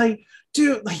so it's like,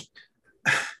 dude, like,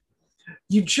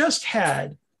 you just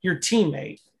had your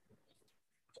teammate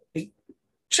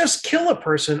just kill a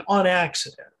person on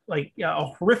accident, like, a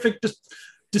horrific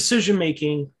decision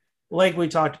making, like we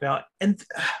talked about, and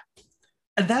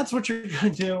that's what you're gonna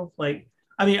do. Like,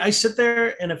 I mean, I sit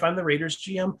there, and if I'm the Raiders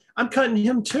GM, I'm cutting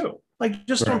him too, like,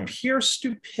 just on pure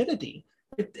stupidity.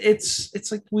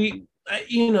 It's like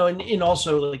and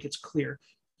also, like, it's clear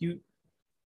it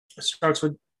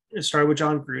started with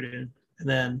John Gruden, and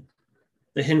then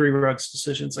the Henry Ruggs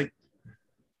decisions. Like,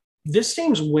 this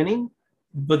team's winning,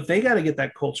 but they got to get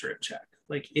that culture in check.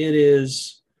 Like, it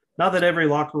is not that every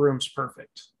locker room's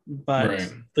perfect,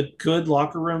 but the good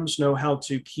locker rooms know how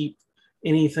to keep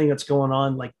anything that's going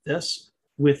on like this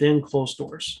within closed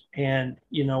doors. And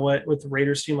you know what? With the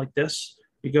Raiders team like this,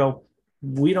 you go,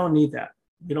 we don't need that.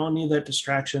 We don't need that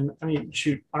distraction. I mean,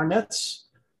 shoot, Arnett's,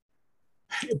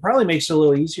 it probably makes it a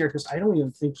little easier because I don't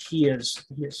even think he is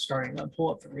starting. I'll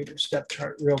pull up the Raiders depth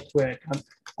chart real quick.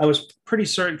 I was pretty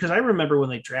certain, because I remember when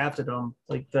they drafted him,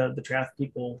 like the draft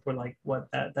people were like, "What?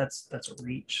 That's a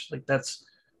reach. Like, that's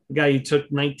the guy you took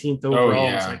 19th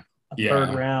overall. It's like a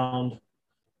third round."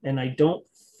 And I don't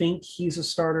think he's a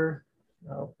starter.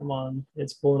 Oh, come on,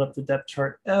 it's pulling up the depth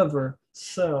chart ever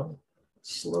so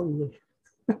slowly.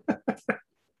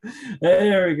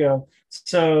 There we go.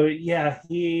 So yeah,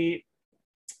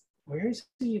 where is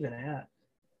he even at?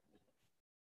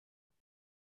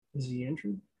 Is he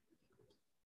injured?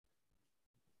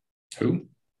 Who?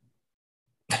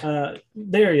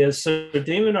 There he is. So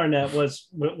Damon Arnett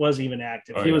was even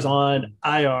active. He was on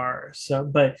IR. So,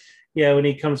 but yeah, when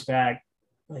he comes back,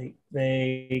 like,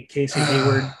 Casey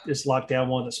Hayward is locked down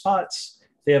one of the spots.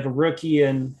 They have a rookie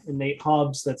and Nate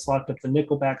Hobbs that's locked up the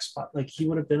nickelback spot. Like, he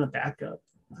would have been a backup,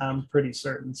 I'm pretty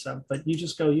certain. So, but you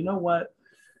just go, you know what?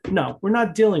 No, we're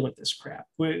not dealing with this crap.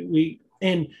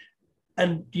 And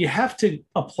you have to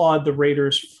applaud the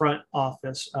Raiders front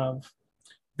office of,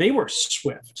 they were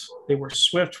swift. They were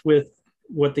swift with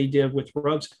what they did with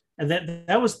Ruggs, and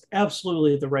that was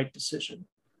absolutely the right decision.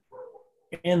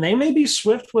 And they may be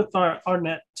swift with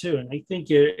Arnett too. And I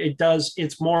think it does.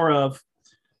 It's more of,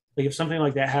 like, if something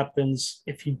like that happens,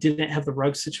 if you didn't have the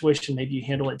Ruggs situation, maybe you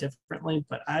handle it differently.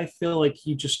 But I feel like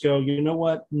you just go, you know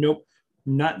what? Nope,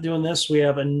 not doing this. We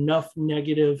have enough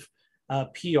negative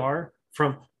PR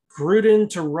from Gruden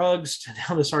to Ruggs to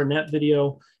now this Arnett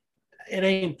video. It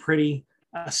ain't pretty.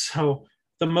 So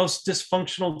the most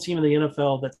dysfunctional team in the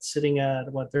NFL that's sitting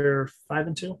at what, they're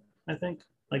 5-2, I think.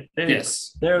 Like,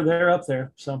 they're up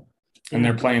there. So, and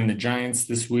they're playing the Giants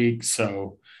this week,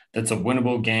 so that's a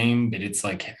winnable game. But it's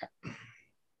like,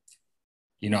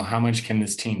 how much can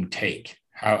this team take?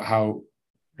 How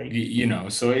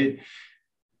Right. So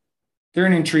they're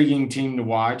an intriguing team to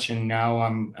watch, and now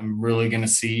I'm really going to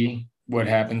see what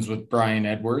happens with Brian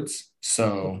Edwards.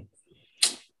 So,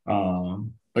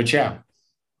 but yeah,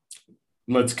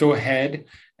 let's go ahead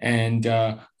and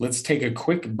let's take a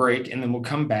quick break, and then we'll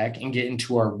come back and get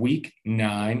into our Week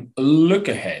 9 look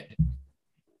ahead.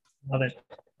 Love it.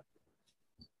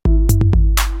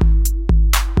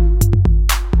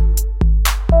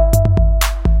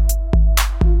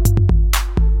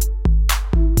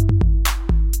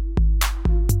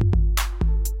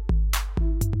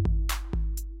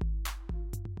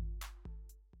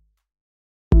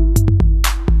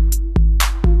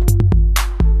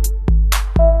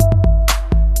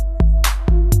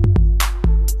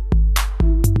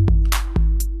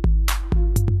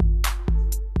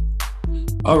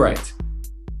 All right,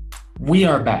 we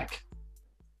are back.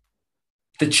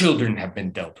 The children have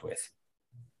been dealt with.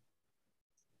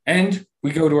 And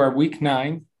we go to our Week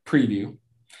 9 preview.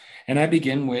 And I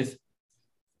begin with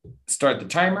start the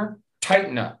timer,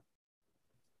 tighten up.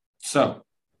 So,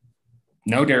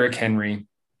 no Derrick Henry.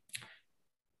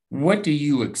 What do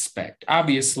you expect?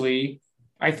 Obviously,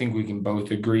 I think we can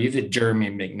both agree that Jeremy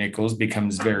McNichols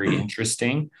becomes very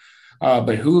interesting.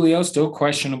 But Julio still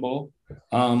questionable.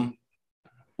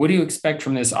 What do you expect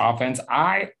from this offense?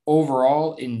 I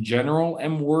overall, in general,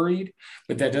 am worried,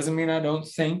 but that doesn't mean I don't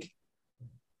think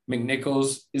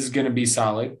McNichols is going to be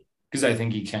solid, because I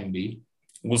think he can be.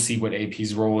 We'll see what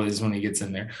AP's role is when he gets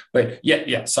in there. But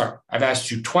sorry. I've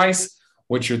asked you twice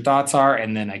what your thoughts are,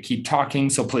 and then I keep talking,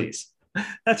 so please.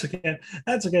 That's okay.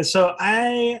 So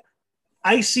I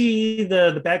see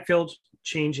the backfield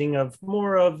changing of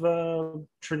more of a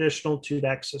traditional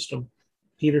two-back system.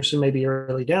 Peterson maybe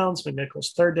early downs,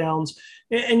 McNichols third downs,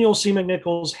 and you'll see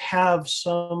McNichols have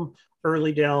some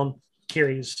early down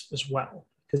carries as well.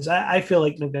 Because I feel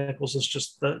like McNichols is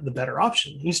just the better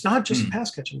option. He's not just a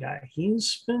pass catching guy.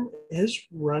 His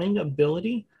running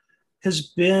ability has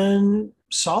been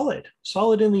solid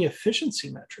in the efficiency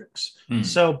metrics.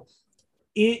 So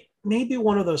it may be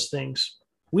one of those things.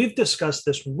 We've discussed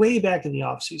this way back in the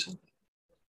offseason.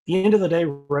 At the end of the day,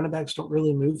 running backs don't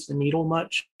really move the needle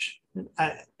much. And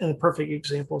the perfect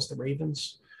example is the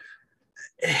Ravens.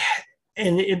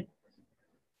 And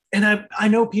I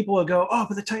know people will go, oh,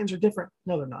 but the Titans are different.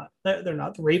 No, they're not. They're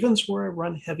not. The Ravens were a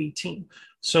run-heavy team.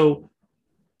 So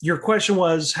your question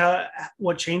was,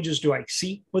 what changes do I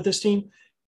see with this team?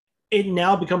 It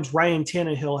now becomes Ryan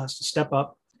Tannehill has to step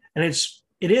up. And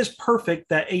it is perfect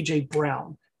that A.J.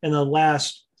 Brown in the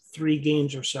last 3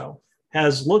 games or so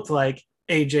has looked like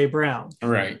A.J. Brown.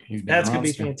 Right. That's going to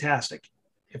be fantastic.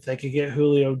 If they could get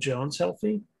Julio Jones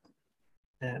healthy,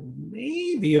 and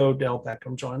maybe Odell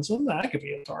Beckham joins them, that could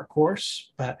be a dark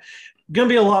horse, but going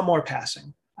to be a lot more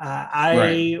passing.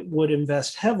 I would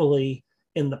invest heavily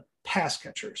in the pass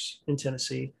catchers in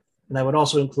Tennessee, and that would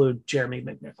also include Jeremy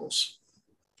McNichols.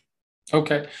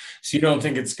 Okay. So you don't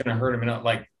think it's going to hurt him enough?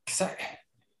 Like, because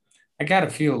I got to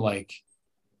feel like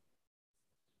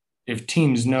if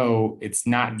teams know it's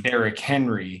not Derrick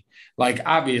Henry, like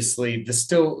obviously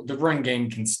the run game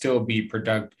can still be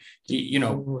productive.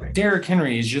 Right. Derrick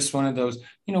Henry is just one of those,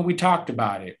 we talked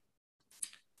about it.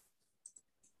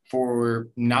 For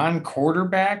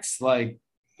non-quarterbacks, like,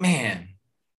 man,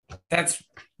 that's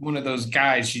one of those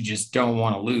guys you just don't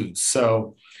want to lose.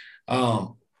 So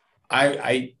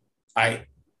I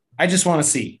just want to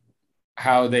see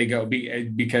how they go,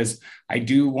 because I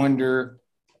do wonder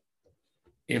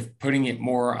if putting it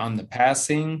more on the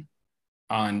passing,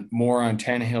 more on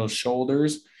Tannehill's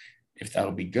shoulders, if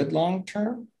that'll be good long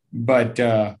term. But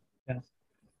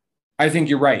I think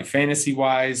you're right.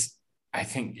 Fantasy-wise, I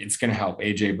think it's going to help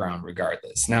A.J. Brown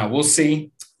regardless. Now, we'll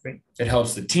see. It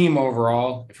helps the team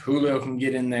overall. If Julio can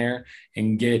get in there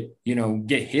and get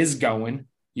his going,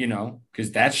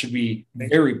 because that should be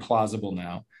very plausible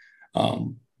now.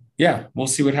 We'll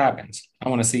see what happens. I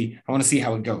want to see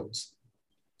how it goes.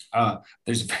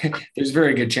 There's a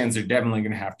very good chance they're definitely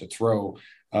going to have to throw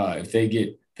if they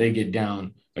get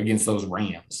down against those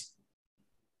Rams.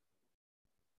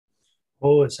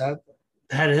 Oh,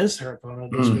 that is their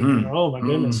opponent this week? Oh my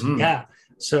goodness, yeah.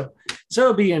 So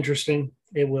it'll be interesting.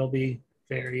 It will be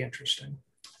very interesting.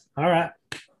 All right,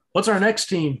 what's our next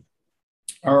team?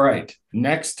 All right,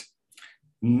 next.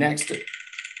 Ooh,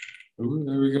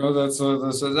 there we go.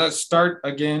 Let's start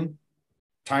again.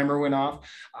 Timer went off.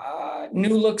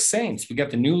 New look Saints. We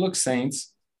got the new look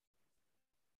Saints.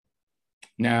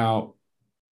 Now,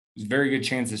 there's a very good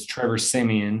chance it's Trevor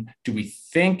Siemian. Do we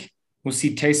think we'll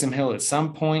see Taysom Hill at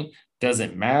some point? Does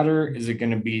it matter? Is it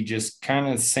going to be just kind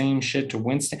of the same shit to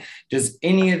Winston? Does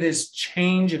any of this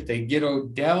change if they get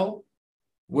Odell?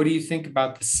 what do you think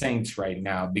about the Saints right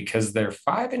now? Because they're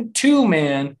 5-2,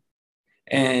 man.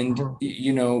 And,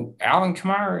 Alvin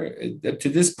Kamara, up to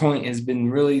this point, has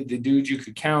been really the dude you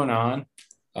could count on.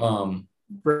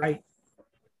 Right.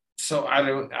 So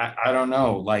I don't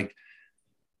know. Like,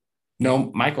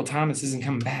 no, Michael Thomas isn't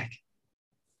coming back.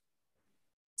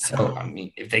 So, I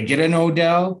mean, if they get an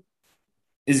Odell,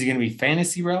 is he going to be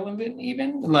fantasy relevant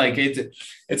even? Like,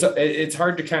 it's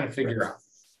hard to kind of figure out.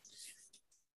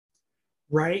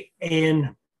 Right.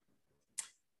 And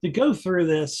to go through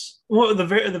this, well, the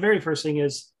very first thing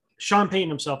is Sean Payton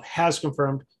himself has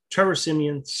confirmed Trevor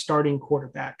Siemian starting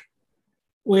quarterback,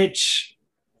 which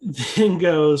then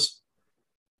goes,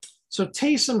 so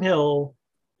Taysom Hill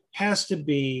has to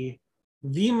be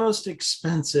the most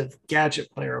expensive gadget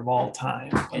player of all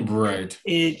time. And right.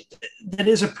 That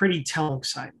is a pretty telling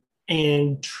sign.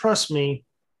 And trust me,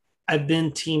 I've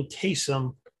been Team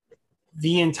Taysom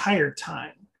the entire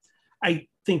time. I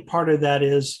think part of that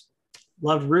is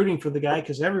loved rooting for the guy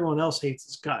because everyone else hates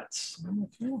his guts.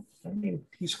 I mean,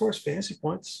 he scores fantasy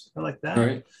points. I like that.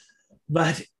 Right.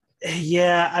 But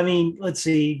yeah, I mean, let's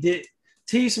see.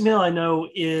 Taysom Hill, I know,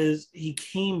 he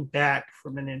came back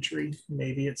from an injury.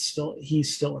 Maybe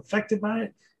he's still affected by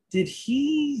it. Did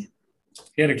he?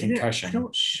 He had a concussion. I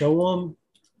don't show him.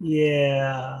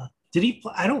 Yeah. Did he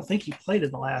play? I don't think he played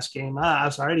in the last game.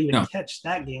 I'm sorry, I didn't even catch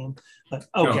that game. But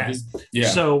okay. No,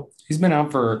 so he's been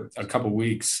out for a couple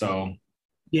weeks. So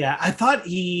yeah, I thought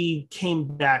he came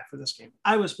back for this game.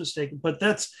 I was mistaken, but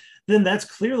that's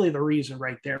clearly the reason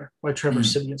right there why Trevor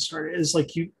Siemian started. Is like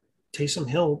Taysom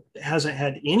Hill hasn't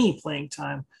had any playing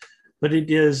time, but it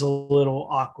is a little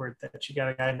awkward that you got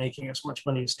a guy making as much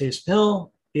money as Taysom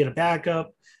Hill, being a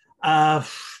backup.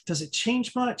 Does it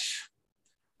change much?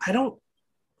 I don't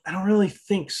really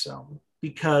think so,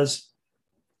 because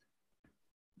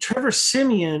Trevor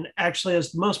Siemian actually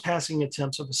has the most passing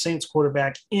attempts of a Saints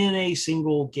quarterback in a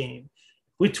single game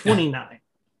with 29.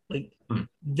 Like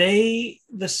the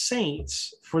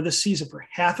Saints for the season, for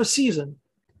half a season,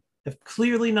 have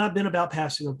clearly not been about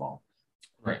passing the ball.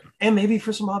 Right. And maybe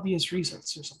for some obvious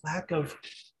reasons. There's a lack of,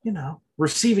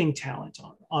 receiving talent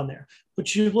on there.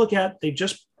 But you look at, they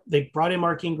brought in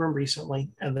Mark Ingram recently,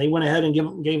 and they went ahead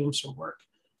and gave him some work.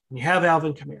 And you have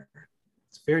Alvin Kamara.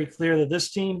 It's very clear that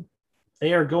this team,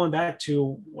 they are going back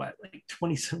to what, like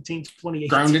 2017, 2018.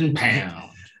 Ground and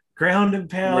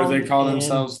pound. What do they call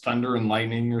themselves? Thunder and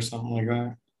Lightning or something like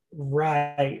that?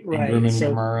 Right. Ingram and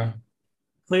Kamara.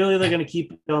 Clearly, they're going to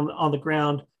keep it on the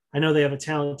ground. I know they have a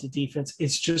talented defense.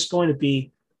 It's just going to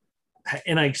be,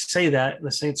 and I say that, and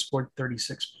the Saints scored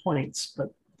 36 points,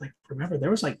 but like, remember, there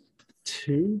was like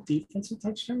 2 defensive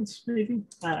touchdowns, maybe.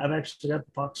 I've actually got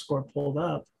the box score pulled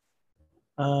up.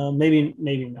 Maybe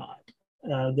not.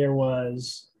 There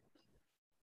was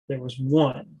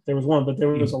one, but there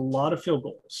was a lot of field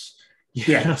goals.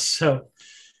 Yeah. So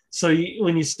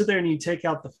when you sit there and you take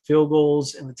out the field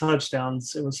goals and the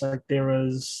touchdowns, it was like there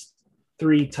was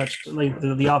 3 touchdowns. Like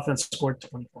the offense scored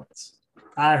 20 points.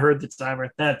 I heard the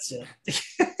timer. That's it.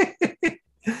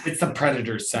 It's the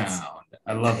Predator sound.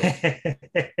 I love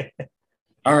it.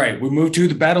 All right, we move to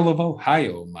the Battle of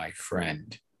Ohio, my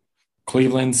friend.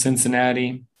 Cleveland,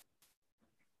 Cincinnati.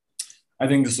 I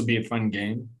think this will be a fun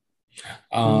game.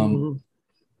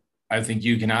 I think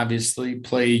you can obviously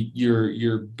play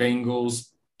your Bengals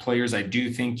players. I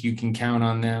do think you can count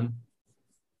on them.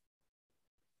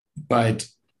 But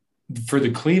for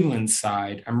the Cleveland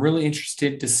side, I'm really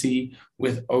interested to see,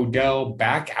 with Odell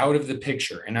back out of the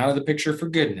picture and out of the picture for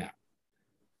good now,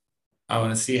 I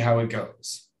want to see how it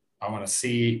goes. I want to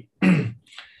see,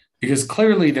 because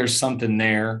clearly there's something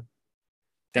there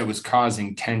that was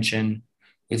causing tension.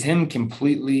 With him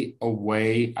completely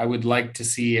away, I would like to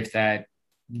see if that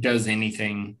does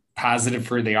anything positive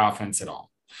for the offense at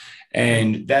all.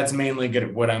 And that's mainly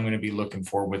what I'm going to be looking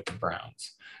for with the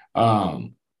Browns. But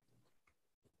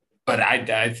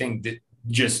I think that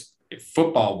just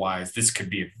football-wise, this could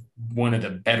be one of the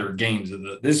better games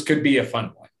this could be a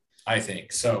fun one, I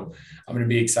think. So I'm going to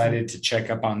be excited to check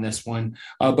up on this one.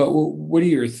 But what are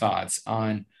your thoughts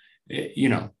on,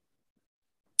 the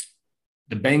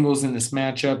Bengals in this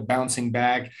matchup, bouncing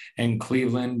back, and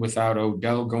Cleveland without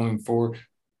Odell going forward?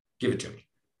 Give it to me.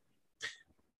 I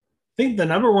think the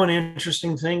number one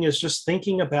interesting thing is just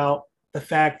thinking about the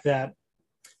fact that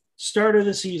start of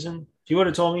the season, if you would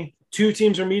have told me 2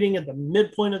 teams are meeting at the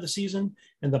midpoint of the season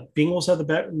and the Bengals have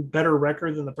the better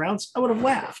record than the Browns, I would have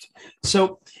laughed.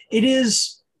 So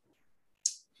this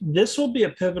will be a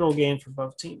pivotal game for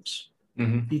both teams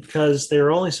because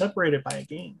they're only separated by a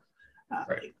game.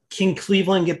 Right. Can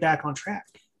Cleveland get back on track?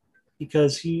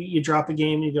 Because you drop a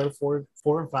game, you go to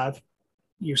 4-5.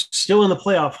 you're still in the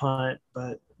playoff hunt,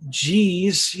 but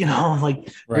geez,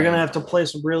 like you're gonna have to play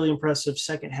some really impressive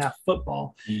second half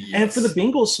football. Yes. And for the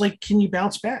Bengals, like, can you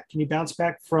bounce back? Can you bounce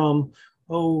back from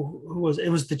it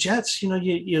was the Jets?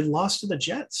 You lost to the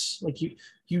Jets. Like you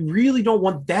really don't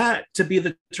want that to be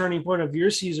the turning point of your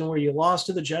season where you lost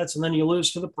to the Jets and then you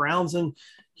lose to the Browns and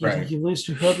you lose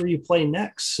to whoever you play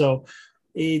next. So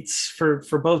it's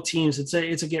for both teams, it's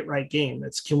a get right game.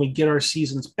 It's, can we get our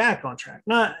seasons back on track?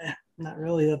 Not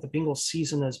really that the Bengals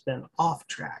season has been off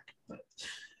track, but it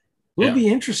will be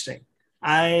interesting.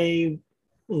 I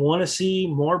want to see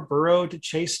more Burrow to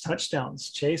Chase touchdowns.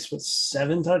 Chase with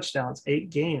 7 touchdowns, 8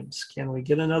 games. Can we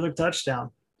get another touchdown?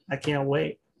 I can't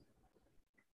wait.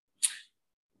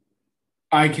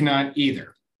 I cannot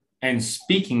either. And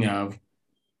speaking of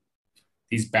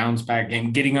these bounce back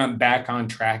games, getting back on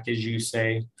track, as you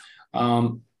say,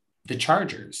 the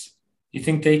Chargers, you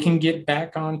think they can get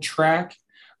back on track?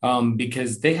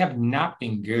 Because they have not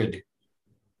been good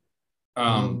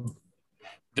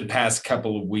the past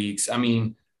couple of weeks. I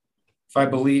mean,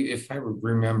 if I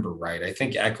remember right, I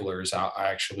think Eckler's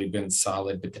actually been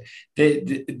solid, but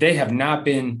they have not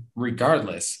been,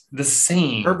 regardless, the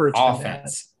same Herbert's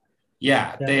offense.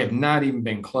 Yeah, they have not even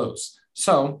been close.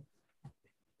 So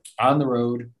on the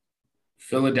road,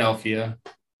 Philadelphia,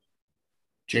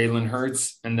 Jalen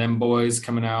Hurts, and them boys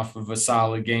coming off of a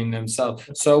solid game themselves.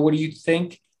 So what do you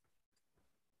think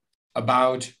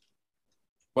about,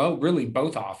 well, really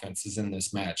both offenses in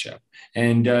this matchup?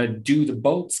 And do the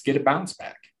Bolts get a bounce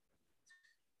back?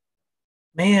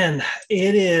 Man,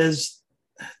 it is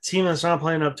a team that's not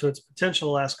playing up to its potential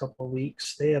the last couple of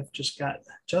weeks. They have just got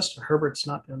 – Justin Herbert's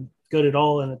not been good at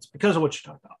all, and it's because of what you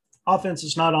talked about. Offense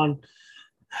is not on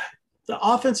 – the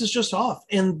offense is just off.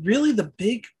 And really the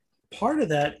big part of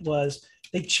that was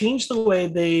they changed the way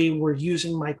they were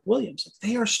using Mike Williams.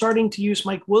 They are starting to use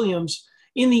Mike Williams –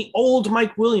 in the old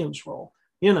Mike Williams role.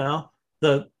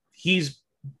 He's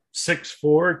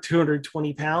 6'4",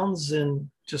 220 pounds, and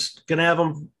just gonna have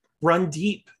him run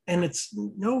deep. And it's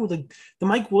the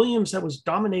Mike Williams that was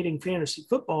dominating fantasy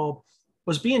football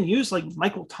was being used like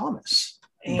Michael Thomas.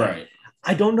 And right.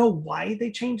 I don't know why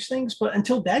they change things, but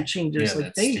until that changes,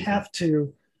 they have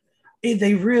to.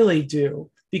 They really do,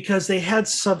 because they had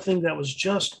something that was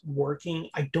just working.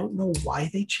 I don't know why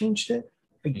they changed it.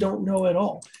 I don't know at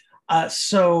all.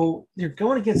 So you're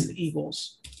going against the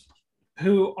Eagles,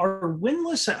 who are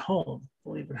winless at home,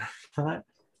 believe it or not.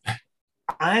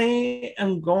 I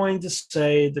am going to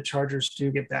say the Chargers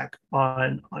do get back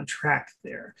on track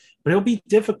there. But it'll be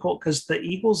difficult because the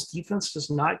Eagles' defense does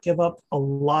not give up a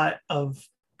lot of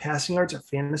passing yards or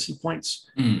fantasy points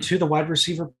to the wide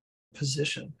receiver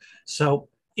position. So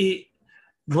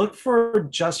look for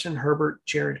Justin Herbert,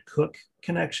 Jared Cook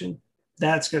connection.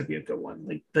 That's going to be a good one.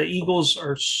 Like, the Eagles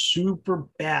are super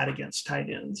bad against tight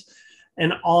ends.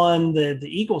 And on the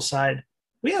Eagles side,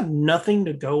 we have nothing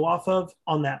to go off of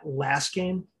on that last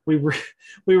game. We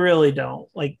really don't.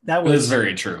 Like, that was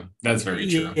very true. That's very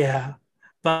true. Yeah.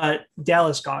 But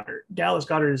Dallas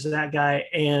Goedert is that guy.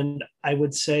 And I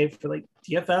would say for like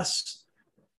DFS,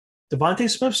 Devontae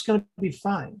Smith's going to be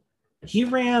fine. He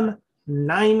ran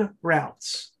 9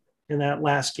 routes in that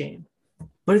last game.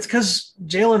 But it's because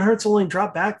Jalen Hurts only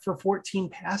dropped back for 14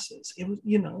 passes. It was,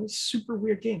 it's a super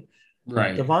weird game.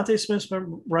 Right. Devontae Smith's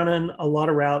been running a lot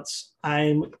of routes.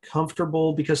 I'm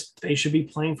comfortable because they should be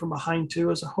playing from behind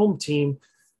too as a home team.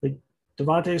 Like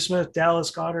Devontae Smith, Dallas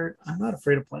Goedert, I'm not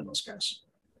afraid of playing those guys.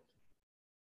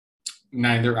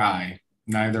 Neither I.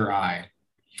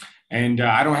 And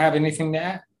I don't have anything to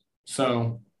add.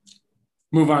 So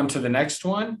move on to the next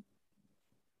one.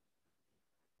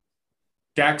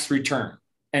 Dak's return.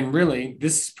 And really,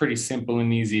 this is pretty simple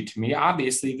and easy to me.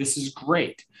 Obviously, this is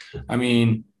great. I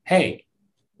mean, hey,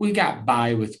 we got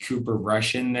by with Cooper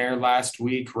Rush in there last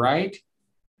week, right?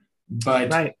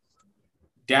 But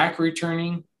Dak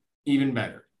returning, even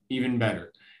better.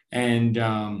 And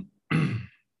who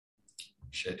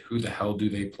the hell do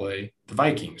they play? The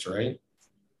Vikings, right?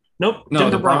 Nope. No,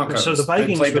 the Broncos. So the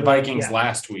Vikings they played the Vikings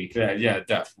last week.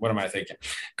 What am I thinking?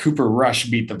 Cooper Rush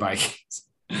beat the Vikings.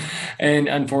 And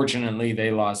unfortunately, they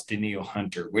lost Danielle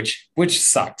Hunter, which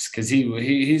sucks because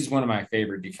he's one of my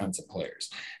favorite defensive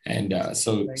players. And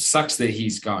so sucks that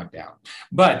he's gone down.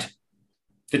 But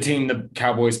the team the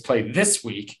Cowboys play this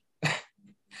week,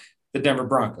 the Denver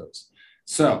Broncos.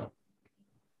 So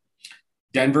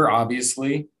Denver,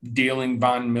 obviously, dealing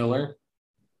Von Miller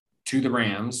to the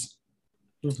Rams.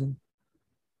 Mm-hmm.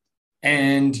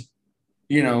 And,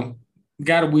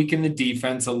 got to weaken the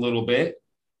defense a little bit.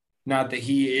 Not that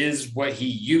he is what he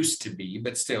used to be,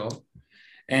 but still.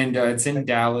 and it's in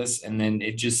Dallas, and then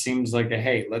it just seems like a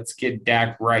hey, let's get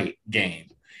Dak right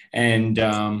game, and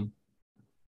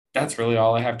that's really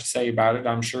all I have to say about it.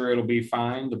 I'm sure it'll be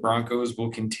fine. The Broncos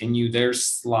will continue their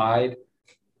slide,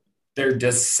 their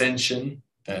dissension.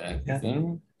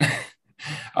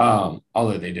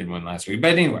 Although they did win last week,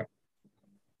 but anyway,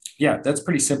 yeah, that's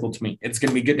pretty simple to me. It's going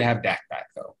to be good to have Dak back,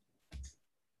 though.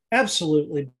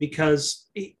 Absolutely, because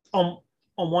on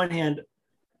one hand,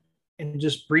 and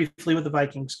just briefly with the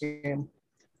Vikings game,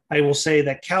 I will say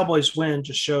that Cowboys win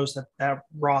just shows that the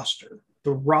roster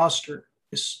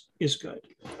is good.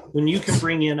 When you can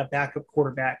bring in a backup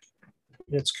quarterback,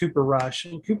 it's Cooper Rush,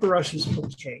 and Cooper Rush is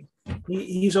okay.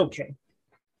 He's okay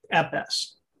at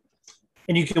best,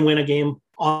 and you can win a game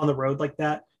on the road like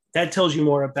that. That tells you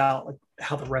more about like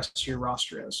how the rest of your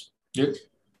roster is. Yep.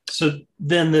 So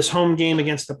then this home game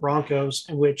against the Broncos,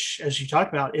 in which, as you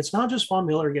talked about, it's not just Von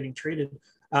Miller getting traded.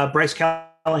 Bryce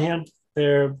Callahan,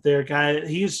 their guy,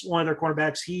 he's one of their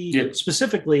cornerbacks.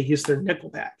 Specifically, he's their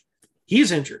nickelback.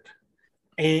 He's injured.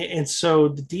 And so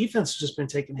the defense has just been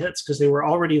taking hits because they were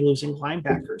already losing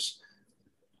linebackers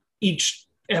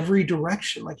every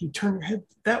direction. Like you turn your head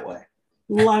that way,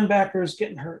 linebacker is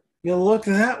getting hurt. You look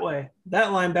that way, that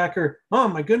linebacker, oh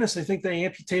my goodness, I think they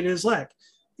amputated his leg.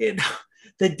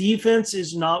 The defense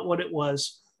is not what it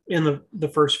was in the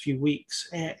first few weeks.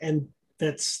 And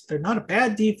they're not a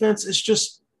bad defense. It's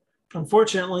just,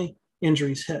 unfortunately,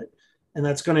 injuries hit. And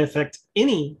that's going to affect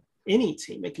any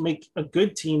team. It can make a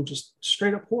good team just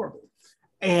straight up horrible.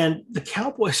 And the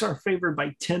Cowboys are favored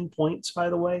by 10 points,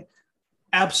 by the way.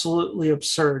 Absolutely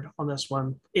absurd on this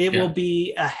one. It will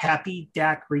be a happy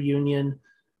Dak reunion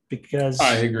because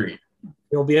I agree.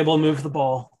 He'll be able to move the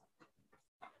ball.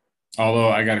 Although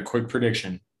I got a quick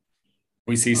prediction.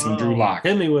 We see some Drew Lock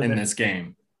in this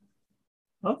game.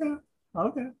 Okay.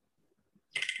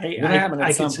 It'll happen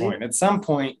at some point. At some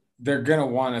point, they're going to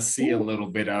want to see a little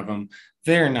bit of him.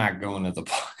 They're not going to the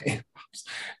playoffs.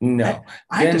 No.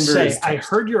 I have to say, I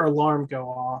heard your alarm go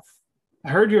off.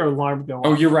 Oh,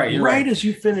 you're right. Right as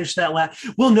you finished that last.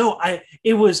 Well, no,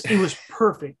 it was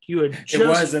perfect. You had just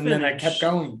finished. And then I kept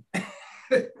going.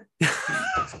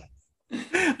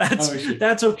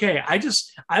 That's okay.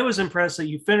 I was impressed that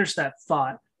you finished that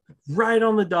thought right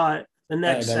on the dot. The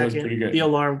next second, the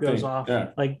alarm goes off.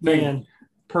 Yeah. Man,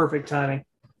 perfect timing.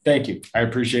 Thank you. I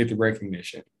appreciate the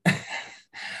recognition.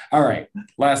 All right.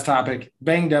 Last topic.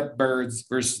 Banged up Birds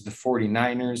versus the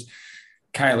 49ers.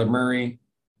 Kyler Murray,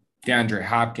 DeAndre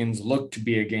Hopkins look to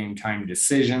be a game time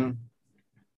decision.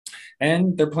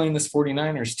 And they're playing this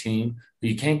 49ers team who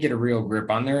you can't get a real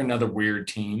grip on. They're another weird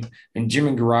team. And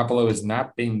Jimmy Garoppolo has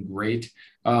not been great.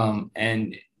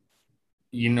 And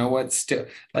you know what? Still,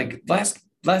 like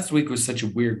last week was such a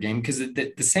weird game because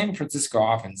the San Francisco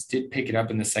offense did pick it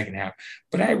up in the second half.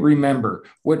 But I remember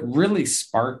what really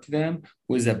sparked them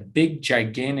was a big,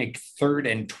 gigantic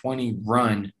 3rd and 20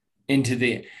 run into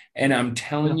the – and I'm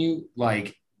telling you,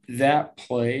 like, that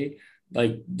play,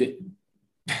 like,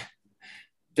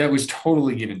 that was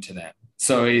totally given to them.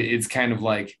 So it's kind of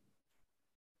like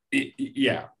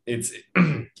it's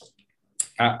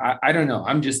I don't know.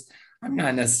 I'm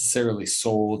not necessarily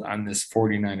sold on this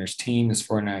 49ers team, this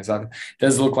 49ers offense. It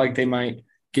does look like they might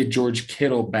get George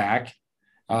Kittle back.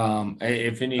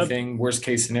 If anything, worst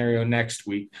case scenario next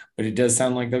week, but it does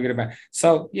sound like they'll get it back.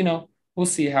 So, we'll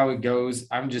see how it goes.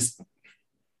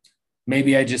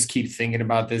 Maybe I just keep thinking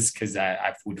about this because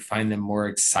I would find them more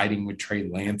exciting with Trey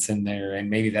Lance in there. And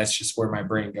maybe that's just where my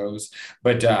brain goes.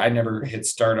 But I never hit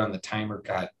start on the timer.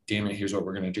 God damn it. Here's what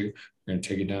we're going to do. We're going to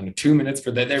take it down to 2 minutes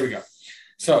for that. There we go.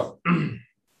 So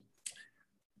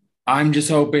I'm just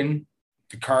hoping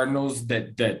the Cardinals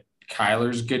that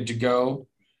Kyler's good to go.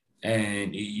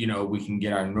 And, we can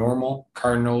get our normal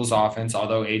Cardinals offense,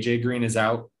 although AJ Green is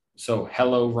out. So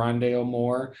hello, Rondale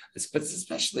Moore,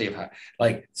 especially if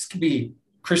this could be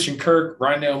Christian Kirk,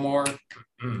 Rondale Moore.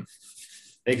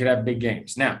 They could have big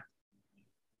games. Now,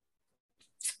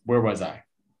 where was I?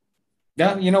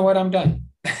 Now, you know what? I'm done.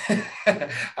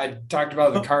 I talked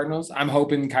about the Cardinals. I'm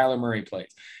hoping Kyler Murray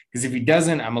plays because if he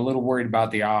doesn't, I'm a little worried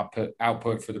about the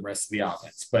output for the rest of the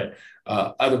offense. But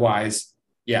otherwise,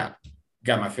 got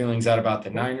my feelings out about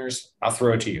the Niners. I'll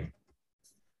throw it to you.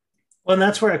 Well, and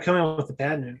that's where I come in with the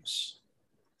bad news.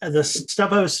 The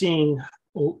stuff I was seeing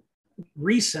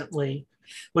recently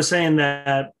was saying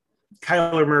that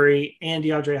Kyler Murray and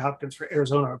DeAndre Hopkins for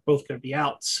Arizona are both going to be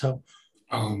out. So,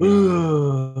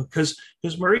 because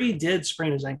Murray did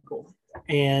sprain his ankle.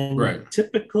 And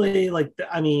typically,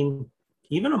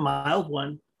 even a mild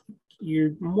one,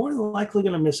 you're more than likely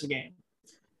going to miss a game.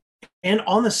 And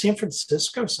on the San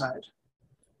Francisco side,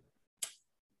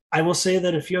 I will say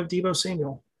that if you have Deebo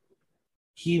Samuel,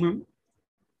 you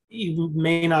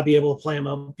may not be able to play him.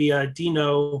 It'll be a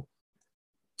Dino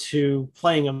to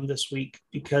playing him this week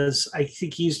because I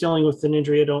think he's dealing with an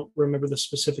injury. I don't remember the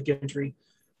specific injury,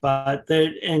 but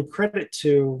and credit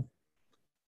to,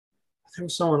 there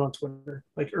was someone on Twitter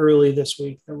like early this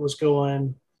week that was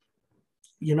going,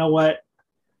 you know what?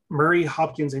 Murray,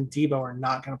 Hopkins, and Deebo are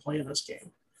not going to play in this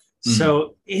game. Mm-hmm.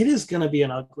 So it is going to be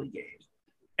an ugly game.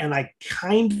 And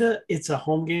it's a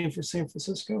home game for San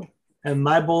Francisco. And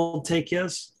my bold take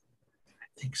is,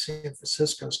 I think San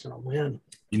Francisco is going to win.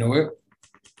 You know what?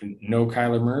 No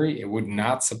Kyler Murray, it would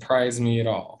not surprise me at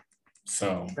all.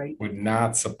 So, would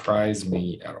not surprise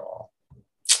me at all.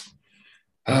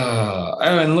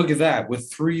 And look at that.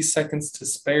 With 3 seconds to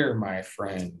spare, my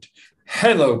friend.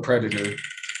 Hello, Predator.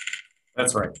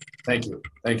 That's right. Thank you.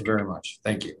 Thank you very much.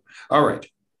 Thank you. All right.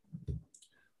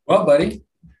 Well, buddy,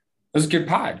 it was a good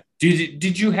pod.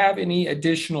 Did you have any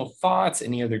additional thoughts,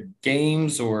 any other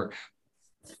games or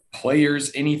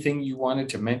players, anything you wanted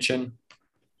to mention?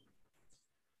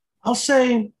 I'll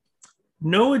say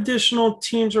no additional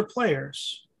teams or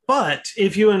players, but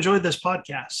if you enjoyed this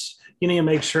podcast, you need to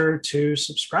make sure to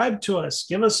subscribe to us,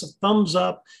 give us a thumbs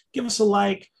up, give us a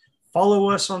like,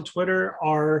 follow us on Twitter.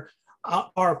 Our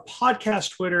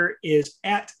podcast Twitter is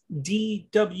at DW_pod.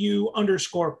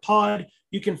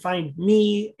 You can find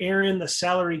me, Aaron, the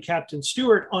salary captain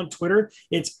Stewart, on Twitter.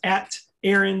 It's at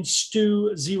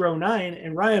AaronStew09.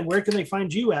 And Ryan, where can they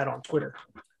find you at on Twitter?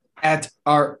 At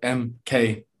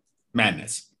RMK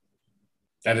Madness.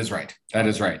 That is right. That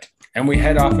is right. And we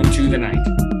head off into the night.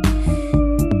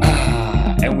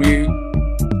 And we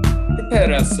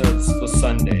prepare ourselves for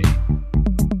Sunday.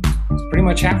 It's pretty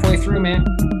much halfway through, man.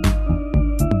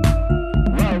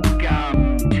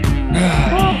 Welcome to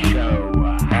the show.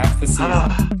 Half the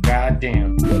season. God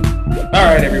damn. All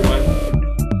right, everyone.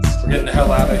 We're getting the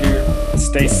hell out of here.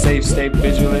 Stay safe, stay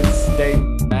vigilant, stay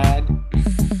mad.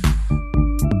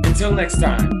 Until next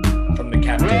time. From the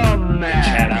captain, Real man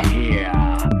Chad out here.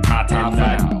 Ta-ta for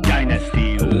now.